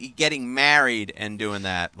is she getting married and doing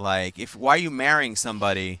that? Like, why are you marrying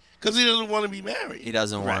somebody? Because he doesn't want to be married. He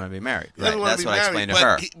doesn't want to be married. He doesn't Right. wanna That's be what I married,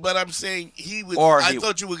 explained to her. But I'm saying he would. Or I he-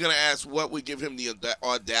 thought you were going to ask what would give him the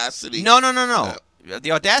audacity. No.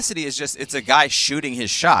 The audacity is just it's a guy shooting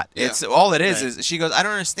his shot. Yeah. It's all it is. Is she goes, I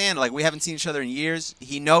don't understand. Like, we haven't seen each other in years.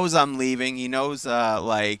 He knows I'm leaving. He knows from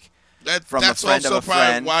a That's friend also of a probably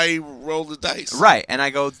friend. why he rolled the dice. Right, and I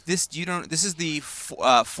go, this is the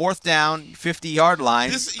fourth down, 50-yard line.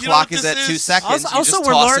 This- you know Clock what is this at 2 is? seconds. Also, you just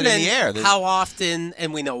we're toss it learning in the air. There's- how often,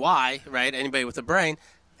 and we know why, right? Anybody with a brain.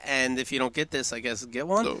 And if you don't get this, I guess get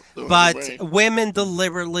one. Don't have a But brain. women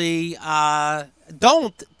deliberately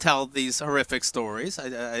don't tell these horrific stories.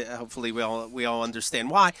 Hopefully, we all understand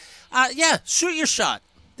why. Yeah, shoot your shot.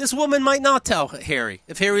 This woman might not tell Harry.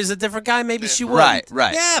 If Harry's a different guy, maybe she wouldn't.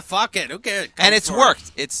 Right. Yeah, fuck it. Who cares? Go And it's for it.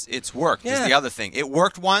 worked. It's worked. Is Yeah. the other thing. It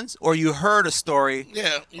worked once, or you heard a story,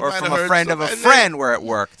 Yeah, you or might from have a heard friend of a something. friend where it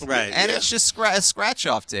worked. Right. And Yeah. it's just a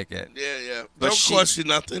scratch-off ticket. Yeah. But Don't she- cost you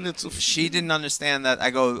nothing. It's She didn't understand that. I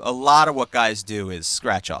go, a lot of what guys do is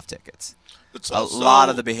scratch-off tickets. It's A also, lot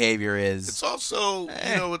of the behavior is. It's also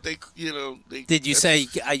what they they. Did you say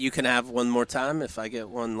you can have one more time if I get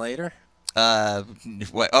one later?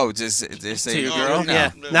 What? Oh, just say To your no, girl? no,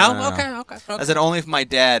 Yeah. no, No? no. Okay. I said only if my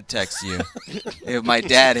dad texts you. If my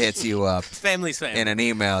dad hits you up Family's family. in an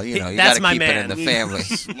email, you That's got to my keep man. it in the family.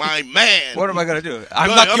 my man. What am I gonna do? Go I'm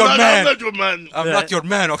ahead, not your man. I'm not your man. I'm not your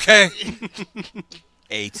man. Okay.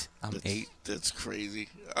 8. I'm 8. That's crazy.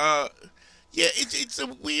 Yeah, it's a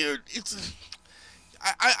weird.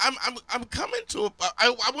 I'm coming to a. I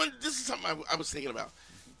want. This is something I was thinking about.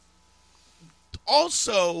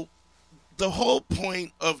 Also, the whole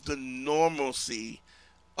point of the normalcy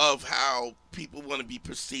of how people want to be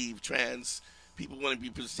perceived, trans people want to be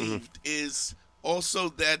perceived, is also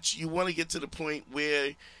that you want to get to the point where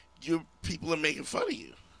people are making fun of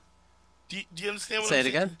you. Do you understand what Say I'm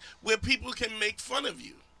it saying? again? Where people can make fun of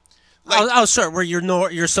you. oh, sure. Where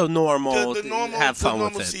you're so normal, the normal, have fun the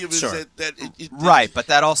with normalcy it. of it Sure. is that it Right, but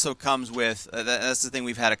that also comes with that's the thing.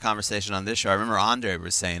 We've had a conversation on this show. I remember Andre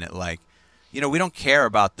was saying it like, we don't care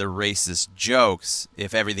about the racist jokes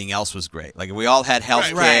if everything else was great. Like if we all had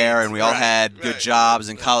health care and we all had good jobs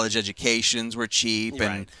and college educations were cheap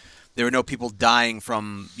and there were no people dying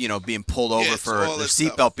from being pulled over for their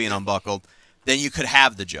seatbelt being unbuckled, then you could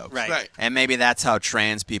have the joke. Right. And maybe that's how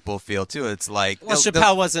trans people feel too. It's like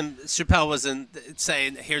Chappelle wasn't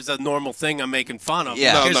saying here's a normal thing I'm making fun of.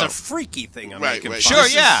 Yeah. Here's a freaky thing I'm making fun of. Sure,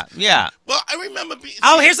 yeah. Well, I remember.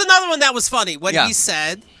 Here's another one that was funny. When he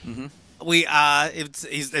said,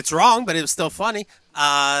 it's wrong, but it was still funny.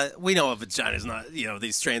 We know a vagina's not,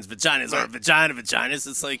 these trans vaginas aren't vaginas.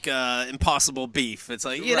 It's like impossible beef. It's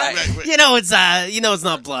like it's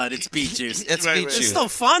not blood. It's beet juice. It's beet juice. It's still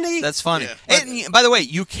funny. That's funny. Yeah. And by the way,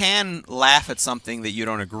 you can laugh at something that you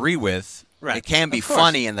don't agree with. Right. It can be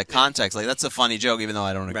funny in the context. Like that's a funny joke, even though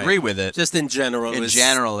I don't agree with it. Just in general,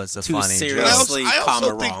 it's a too funny seriously joke. I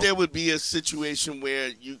also think wrong. there would be a situation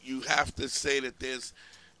where you have to say that there's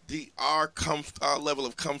our level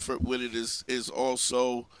of comfort with it is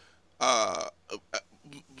also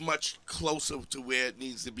much closer to where it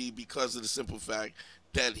needs to be because of the simple fact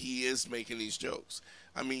that he is making these jokes.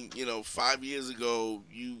 I mean, 5 years ago,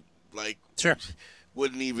 you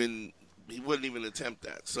wouldn't even attempt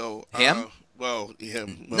that. So him? Him. Well,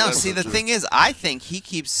 no, see, the thing is, I think he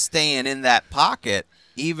keeps staying in that pocket,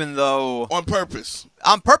 even though on purpose.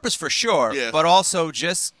 On purpose, for sure. Yeah. But also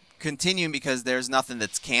just continuing because there's nothing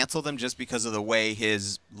that's canceled him just because of the way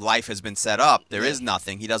his life has been set up. There is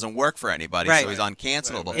nothing. He doesn't work for anybody, so he's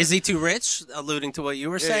uncancelable. Right. Is he too rich? Alluding to what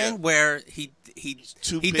you were saying, where he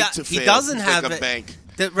fail. doesn't It's have like a bank.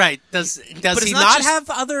 Does he not not just-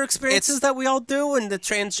 have other experiences that we all do, and the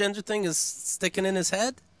transgender thing is sticking in his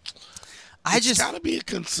head? It's gotta be a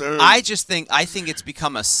concern. I think it's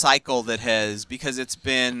become a cycle that has because it's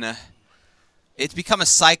become a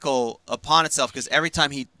cycle upon itself because every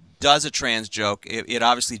time he does a trans joke, it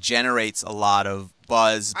obviously generates a lot of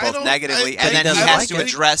buzz, both negatively, and then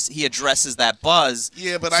he addresses that buzz.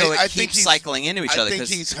 Yeah, but so I it think keeps cycling into each other. I think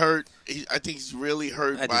he's hurt. I think he's really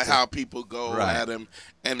hurt by how people go at him,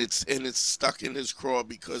 and it's stuck in his craw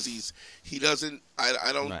because he doesn't.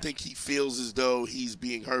 I don't think he feels as though he's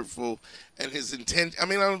being hurtful, and his intent. I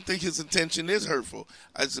mean, I don't think his intention is hurtful.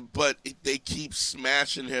 But they keep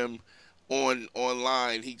smashing him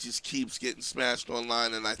online. He just keeps getting smashed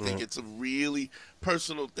online, and I think it's a really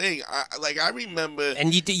personal thing. I remember,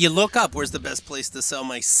 and you look up where's the best place to sell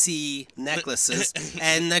my C necklaces,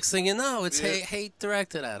 and next thing you know, it's hate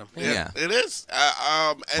directed at him. Yeah, it is.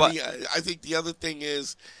 And I think the other thing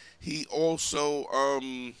is he also.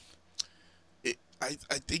 I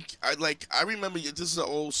remember. This is an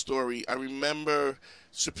old story. I remember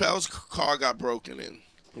Chappelle's car got broken in.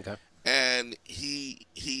 Okay. And he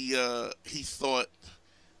thought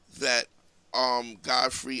that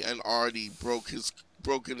Godfrey and Artie broke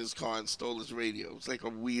in his car and stole his radio. It's like a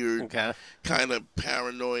weird kind of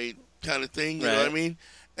paranoid kind of thing, you know what I mean?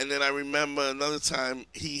 And then I remember another time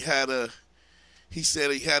he said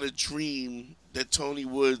he had a dream that Tony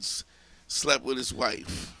Woods slept with his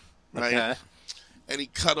wife, right? Okay. And he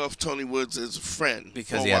cut off Tony Woods as a friend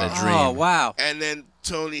because he had a dream. Oh wow! And then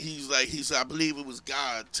Tony, he said, I believe it was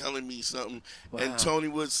God telling me something. Wow. And Tony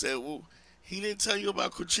Woods said, well, he didn't tell you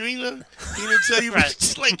about Katrina. He didn't tell you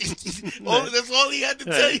that's all he had to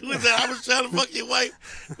tell you was that I was trying to fuck your wife,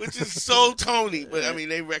 which is so Tony. But I mean,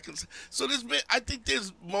 they reconcile. So I think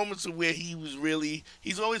there's moments of where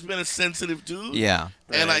he's always been a sensitive dude. Yeah.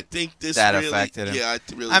 And I think that really affected him. Yeah,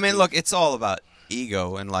 I mean, look, it's all about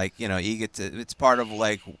ego and it's part of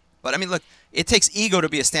but I mean, look, it takes ego to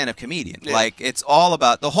be a stand-up comedian. Yeah. Like, it's all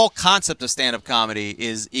about the whole concept of stand-up comedy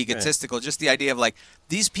is egotistical. Just the idea of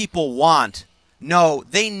these people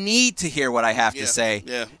they need to hear what I have to say.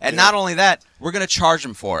 Yeah. And not only that, we're going to charge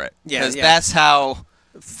them for it. Because that's how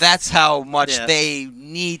much they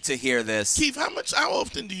need to hear this. Keith, how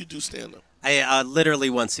often do you do stand-up? I literally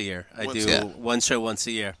once a year. I do one show once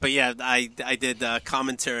a year. But yeah, I did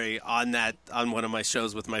commentary on one of my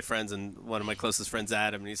shows with my friends and one of my closest friends,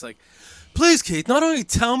 Adam, and he's like, "Please, Keith, not only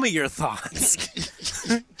tell me your thoughts,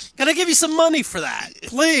 can I give you some money for that?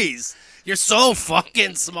 Please, you're so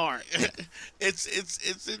fucking smart."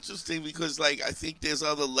 It's interesting because I think there's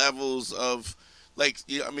other levels of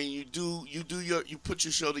you put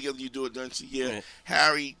your show together, you do it once a year. Right.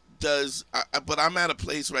 Harry does, but I'm at a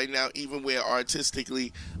place right now, even where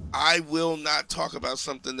artistically, I will not talk about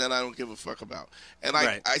something that I don't give a fuck about. And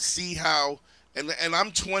I see how, and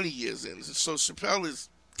I'm 20 years in, so Chappelle is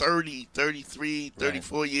 30, 33,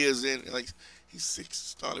 34 years in. Like,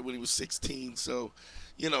 started when he was 16. So,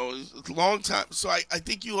 it's a long time. So I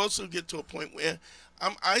think you also get to a point where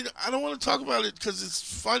I don't want to talk about it because it's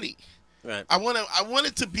funny. Right. I want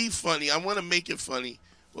it to be funny. I want to make it funny,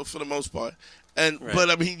 well, for the most part. Right. But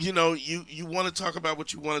I mean, you want to talk about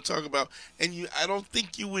what you want to talk about, and I don't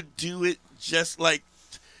think you would do it just like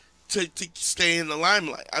to stay in the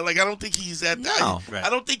limelight. I don't think he's at that. No. Right. I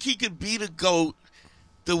don't think he could be the GOAT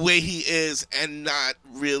the way he is and not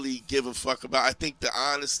really give a fuck about. I think the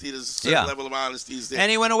honesty, there's a certain level of honesty is there.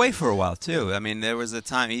 And he went away for a while too. I mean, there was a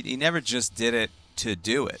time he never just did it to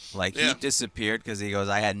do it. Like he disappeared because he goes,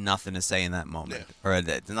 I had nothing to say in that moment, or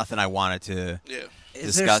nothing I wanted to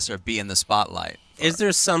discuss or be in the spotlight. Is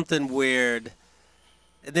there something weird?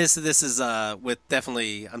 This is with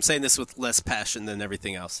definitely. I'm saying this with less passion than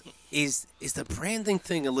everything else. Is the branding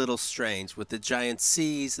thing a little strange with the giant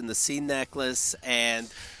C's and the C necklace,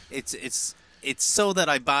 and it's so that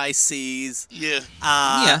I buy C's.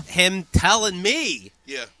 Yeah. Him telling me.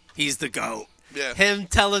 Yeah. He's the GOAT. Yeah. Him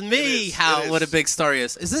telling me what a big story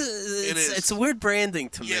is. It's a weird branding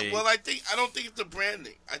to me. Yeah. Well, I don't think it's the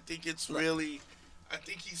branding. I think it's really. I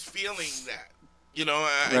think he's feeling that.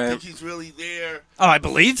 I think he's really there. Oh, I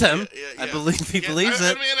believed him. Yeah. I believe he believes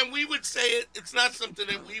it. I mean, and we would say it. It's not something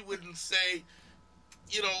that we wouldn't say,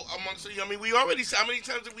 amongst. I mean, we already. How many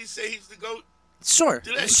times did we say he's the GOAT? Sure.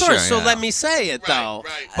 Sure, So yeah. let me say it though.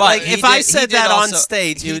 Right. But Like he if I did- said he did that on also-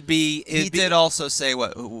 stage, he- it would be. He did also say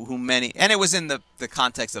who many, and it was in the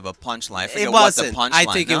context of a punchline. I forget It what wasn't. the punchline. I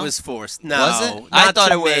think no? it was forced. No, Was it? not I thought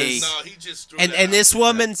to it was- me. No, he just threw And that and out this there.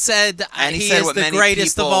 woman said And he he said is what the many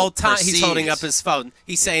greatest of people all time. He's perceived. holding up his phone.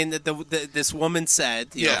 He's saying that this woman said,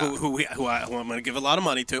 Yeah. who I'm going to give a lot of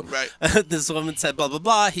money to. Right. This woman said, blah blah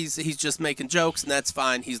blah. He's just making jokes, and that's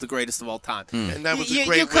fine. He's the greatest of all time. And that was a You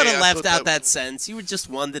great could way. have I left thought out that sentence. You just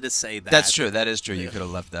wanted to say that. That's true. That is true. You could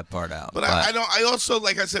have left that part out. But I don't. I also,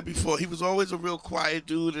 like I said before, he was always a real quiet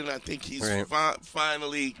dude, and I think he's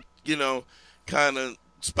finally, kind of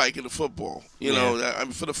spiking the football. I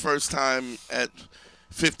mean, for the first time at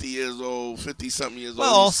 50 years old, 50-something years Well,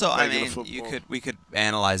 old. also, I he's spiking the mean, football. we could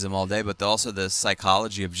analyze him all day, but also the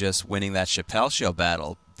psychology of just winning that Chappelle Show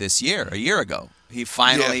battle this year, a year ago. He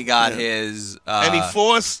finally got his. And he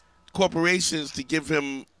forced corporations to give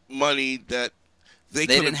him money that they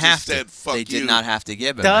could didn't have have just to. said, "Fuck they you." did not have to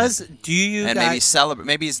give him. Do you and guys? maybe celebrate.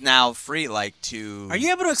 Maybe he's now free, to. Are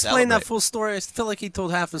you able to explain that celebrate. full story? I feel like he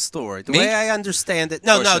told half the story. The Me? way I understand it.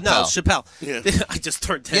 No, Or Chappelle. Yeah. I just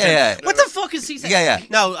turned to him. Yeah. What the fuck is he saying? Yeah.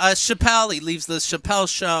 No, Chappelle, he leaves the Chappelle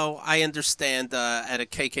show, I understand, at a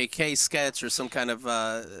KKK sketch or some kind of,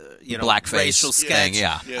 Blackface racial thing,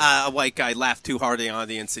 sketch. yeah. A white guy laughed too hard at the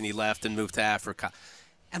audience and he left and moved to Africa.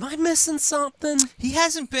 Am I missing something? He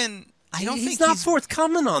hasn't been. I don't he's think not he's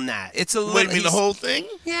forthcoming on that. It's a little. Wait, you mean the he's- whole thing?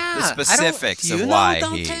 Yeah. the specifics Do you of know, why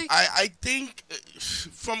Dante? he- I think,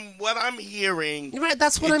 from what I'm hearing, You're right,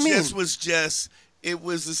 that's what I mean. It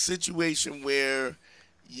was a situation where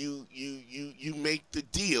you make the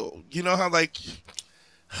deal. You know how like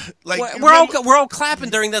we're all clapping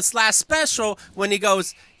during this last special when he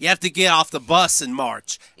goes, you have to get off the bus in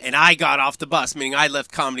March. And I got off the bus, meaning I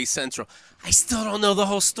left Comedy Central. I still don't know the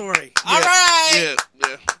whole story. All right.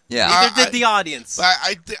 Yeah. Yeah. Neither did the audience. But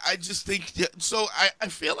I just think so. I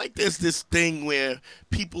feel like there's this thing where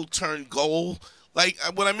people turn goal. Like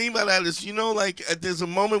what I mean by that is, there's a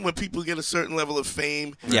moment when people get a certain level of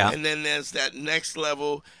fame, and then there's that next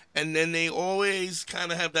level, and then they always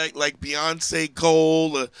kind of have that like Beyonce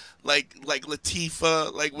goal, or like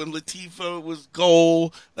Latifah, like when Latifah was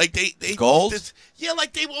goal, like they Gold?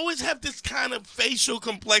 like they always have this kind of facial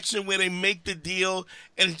complexion where they make the deal,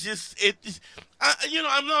 and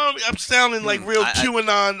I'm sounding like real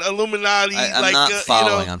QAnon Illuminati. I'm not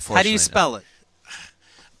following, unfortunately. How do you spell it?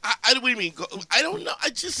 What do you mean? I don't know.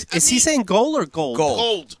 Is he saying goal or gold?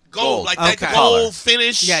 Gold, like that Okay. gold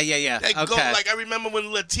finish. Yeah. That gold, Okay. like I remember when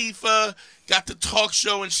Latifah got the talk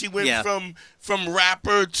show and she went from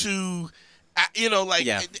rapper to,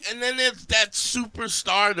 and then there's that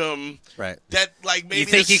superstardom. Right. That like maybe You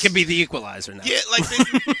think he can be the equalizer now? Yeah,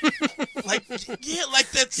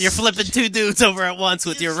 like that's. You're flipping two dudes over at once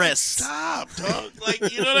with your wrists. Stop, dog.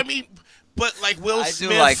 Like you know what I mean. But like Will I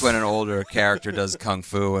Smith, do like when an older character does kung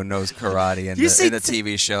fu and knows karate in the see-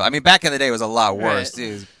 TV show. I mean, back in the day, it was a lot worse.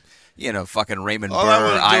 Right. It was, fucking Raymond all I Burr,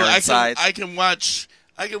 wanna do, Ironside. I can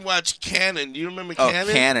watch Cannon. Do you remember Oh,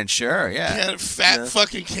 Cannon? Cannon, sure, yeah. Cannon, fat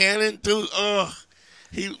fucking Cannon, dude. Ugh.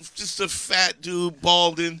 He was just a fat dude,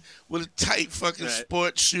 balding, with a tight fucking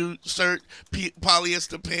sports shirt,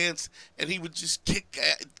 polyester pants, and he would just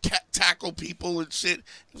tackle people and shit. It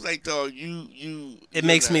was like, dog, you. It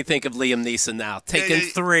makes me think of Liam Neeson now. Taking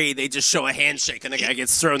 3, they just show a handshake and the guy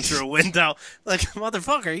gets thrown through a window. Like,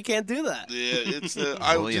 motherfucker, you can't do that. Yeah, it's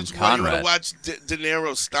I William just Conrad. want to watch De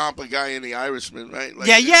Niro stomp a guy in The Irishman, right? Like,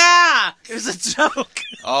 Yeah. It was a joke.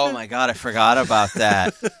 Oh my God, I forgot about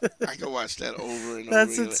that. I can watch that over and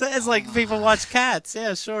That's over. it's like people watch Cats.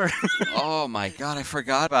 Yeah, sure. Oh my God, I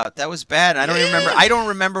forgot about that. Was bad. I don't even remember. I don't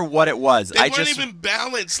remember what it was. They I weren't just even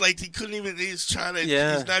balanced. Like he couldn't even. He's trying to.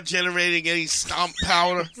 Yeah. He's not generating any stomp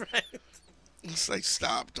power. Right. It's like,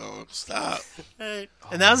 stop, dog, stop. Right.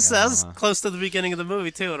 And that was close to the beginning of the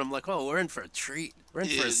movie too. And I'm like, oh, we're in for a treat. We're in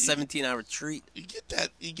for a 17-hour treat. You get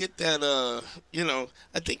that. You know,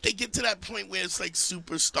 I think they get to that point where it's like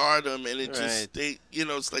superstardom, and it just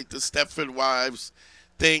it's like the Stepford Wives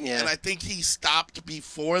thing. Yeah. And I think he stopped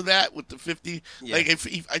before that with the 50. Yeah. Like, I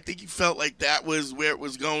think he felt like that was where it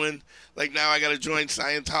was going. Like, now I got to join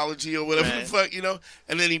Scientology or whatever the fuck, you know.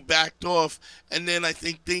 And then he backed off, and then I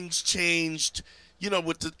think things changed. You know,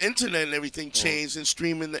 with the internet and everything changed and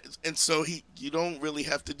streaming, and so you don't really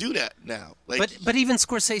have to do that now. Like, But even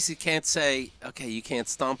Scorsese can't say, okay, you can't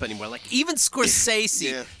stomp anymore. Like, even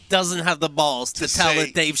Scorsese doesn't have the balls to tell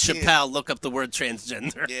say, Dave Chappelle, look up the word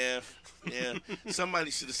transgender. Yeah.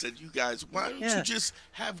 Somebody should have said, you guys, why don't you just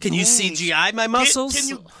have Can goons? you CGI my muscles?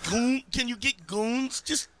 Can you get goons?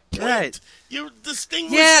 Just point. Right. You're a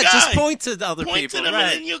distinguished guy. Just point to the other Point people. to them Right.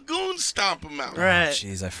 and then your goons stomp them out. Right.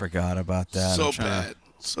 Jeez, I forgot about that. So I'm trying bad. to-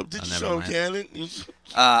 So did you never show mind. Cannon?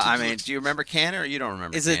 I mean, do you remember Cannon or you don't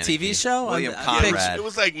remember? Is it a Cannon, TV Keith? show? William I'm Conrad. It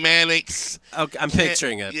was like Mannix. Okay, I'm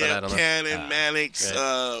picturing it, but I don't know. Cannon, Mannix.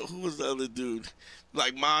 right. Who was the other dude?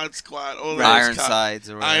 Like Mod Squad. All those Ironsides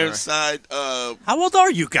or whatever. Ironside. How old are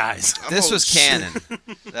you guys? This was shit.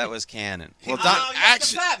 Cannon. That was Cannon. Well,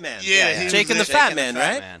 Actually- the Fat Man. Yeah, he Jake was and the the- Fat Man,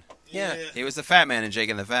 right? Man. Yeah. He was the Fat Man in Jake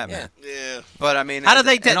and the Fat Man. Yeah. But I mean, How do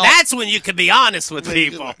they do? and all- That's when you can be honest with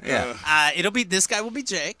people. Yeah. It'll be this guy will be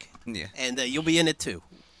Jake, Yeah. and you'll be in it too.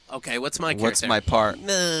 Okay, what's my character? What's my part?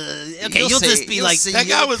 Okay, You'll you'll see- just be you'll like see- That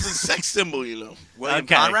guy was a sex symbol, you know. William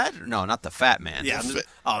Okay. Conrad? No, not the Fat Man. Yeah, The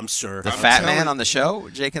I'm sure. The I'm Fat telling- Man on the show,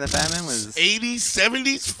 Jake and the Fat Man, was 80s,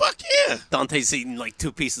 70s? Fuck yeah. Dante's eating like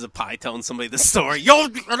 2 pieces of pie, telling somebody the story. Yo,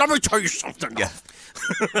 let me tell you something. Yeah.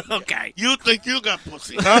 Okay. You think you got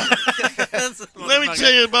pussy, huh? Let me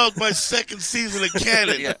tell you about my second season of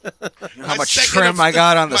Cannon. You know My how much second trim of- I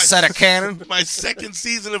got on the my- set of Cannon? My second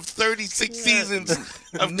season of 36 seasons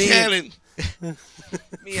of Cannon.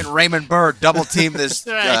 Me and Raymond Burr double teamed this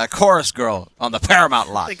Right. chorus girl on the Paramount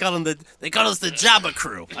lot. They call us the Jabba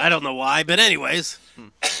Crew. I don't know why, but anyways.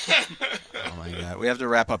 Oh my God, we have to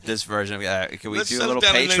wrap up this version. Can we Let's do a settle little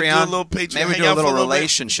down and then do a Patreon? little Patreon. Maybe Hang do a out for little a little bit.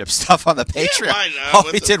 relationship stuff on the Patreon. why not? All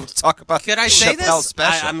What we the- did was talk about Could I say Chappelle this?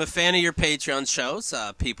 special. I'm a fan of your Patreon shows.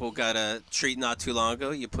 People got a treat not too long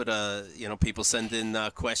ago. You put people send in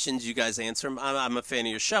questions. You guys answer them. I'm a fan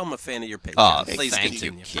of your show. I'm a fan of your Patreon. Oh, Please thank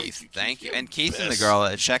continue. you, Keith. Thank you. And Keith and the Best.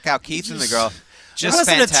 girl. Check out Keith and the girl. Just That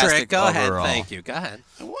wasn't a fantastic trick. Go ahead. overall. Thank you. Go ahead.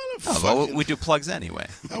 I want to Oh, fucking... well, we do plugs anyway.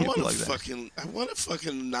 I We want plug to that.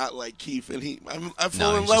 fucking not like Keith, and I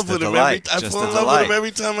fall No, in he's love just a with him. delight. I Just fall a in love with him delight.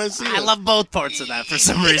 every time I see him. I love both parts of that for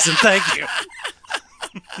some reason. Thank you.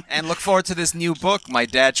 And look forward to this new book. My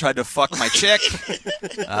dad tried to fuck my chick.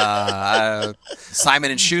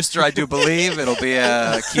 Simon and Schuster, I do believe. It'll be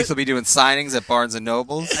Keith will be doing signings at Barnes and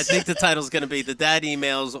Nobles. I think the title's going to be The Dad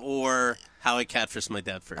Emails or How I Catfished My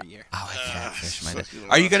Dad for a Year. Oh, I can't fish my dad.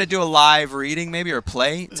 Are you going to do a live reading, maybe, or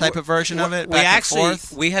play type of version of it? We back and actually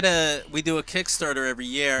forth? we do a Kickstarter every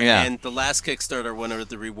year, Yeah. and the last Kickstarter, one of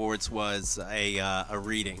the rewards was a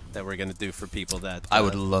reading that we're going to do for people that I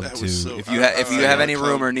would love That to. was so- If you I have wanna any come.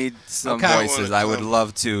 room or need some Okay. I voices, wanna I would come.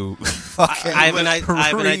 love to. Fucking I have an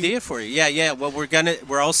read. idea for you. Yeah. Well,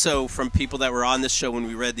 we're also from people that were on the show when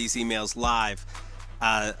we read these emails live.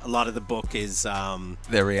 A lot of the book is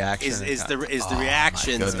Their reaction. is the Oh, my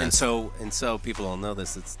reactions, and goodness. so people don't know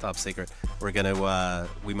this. It's top secret. We're gonna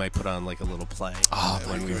we might put on like a little play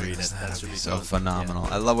when we read it. That should be so fun. phenomenal.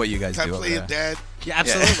 I love what you guys Can do I over play your there. dad? Yeah,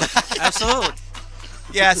 absolutely, absolutely.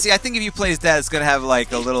 Yeah, see, I think if you play his dad, it's gonna have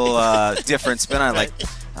like a little different spin on it. Like,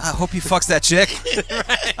 I hope he fucks that chick.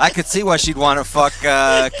 I could see why she'd want to fuck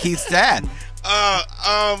Keith's dad.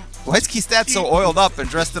 Why is Keith's dad so oiled up and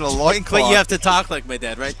dressed in a loincloth? But you have to talk like my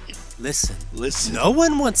dad, right? Listen. Listen. No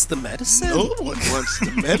one wants the medicine. No one wants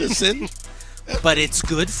the medicine. But it's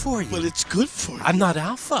good for you. But it's good for you. I'm not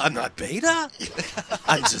alpha. I'm not beta.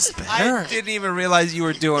 I'm just better. I didn't even realize you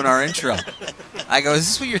were doing our intro. I go, is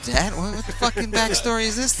this what your dad? What the fucking backstory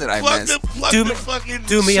is this that I missed?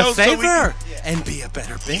 Do me a favor and be a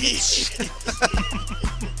better bitch.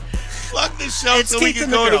 Plug the show It's so we Keith can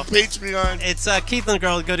and the go Girl. to Patreon. It's Keith and the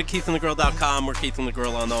Girl. Go to keithandthegirl.com or Keith and the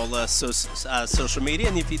Girl on all social media.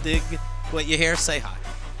 And if you dig what you hear, say hi.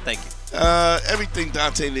 Thank you. Everything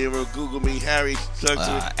Dante Nero. Google me, Harry.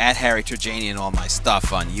 At Harry Terjanian, all my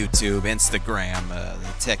stuff on YouTube, Instagram,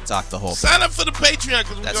 TikTok, the whole thing. Sign up for the Patreon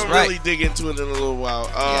because we're That's going to right. really dig into it in a little while.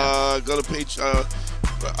 Go to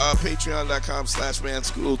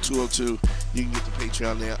patreon.com/manschool202. You can get the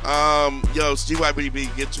Patreon there. Yo, it's GYBB,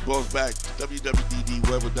 get your balls back. WWDD,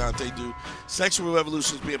 what would Dante do? Sexual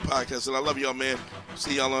Revolutions being podcast, and I love y'all, man.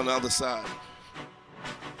 See y'all on the other side.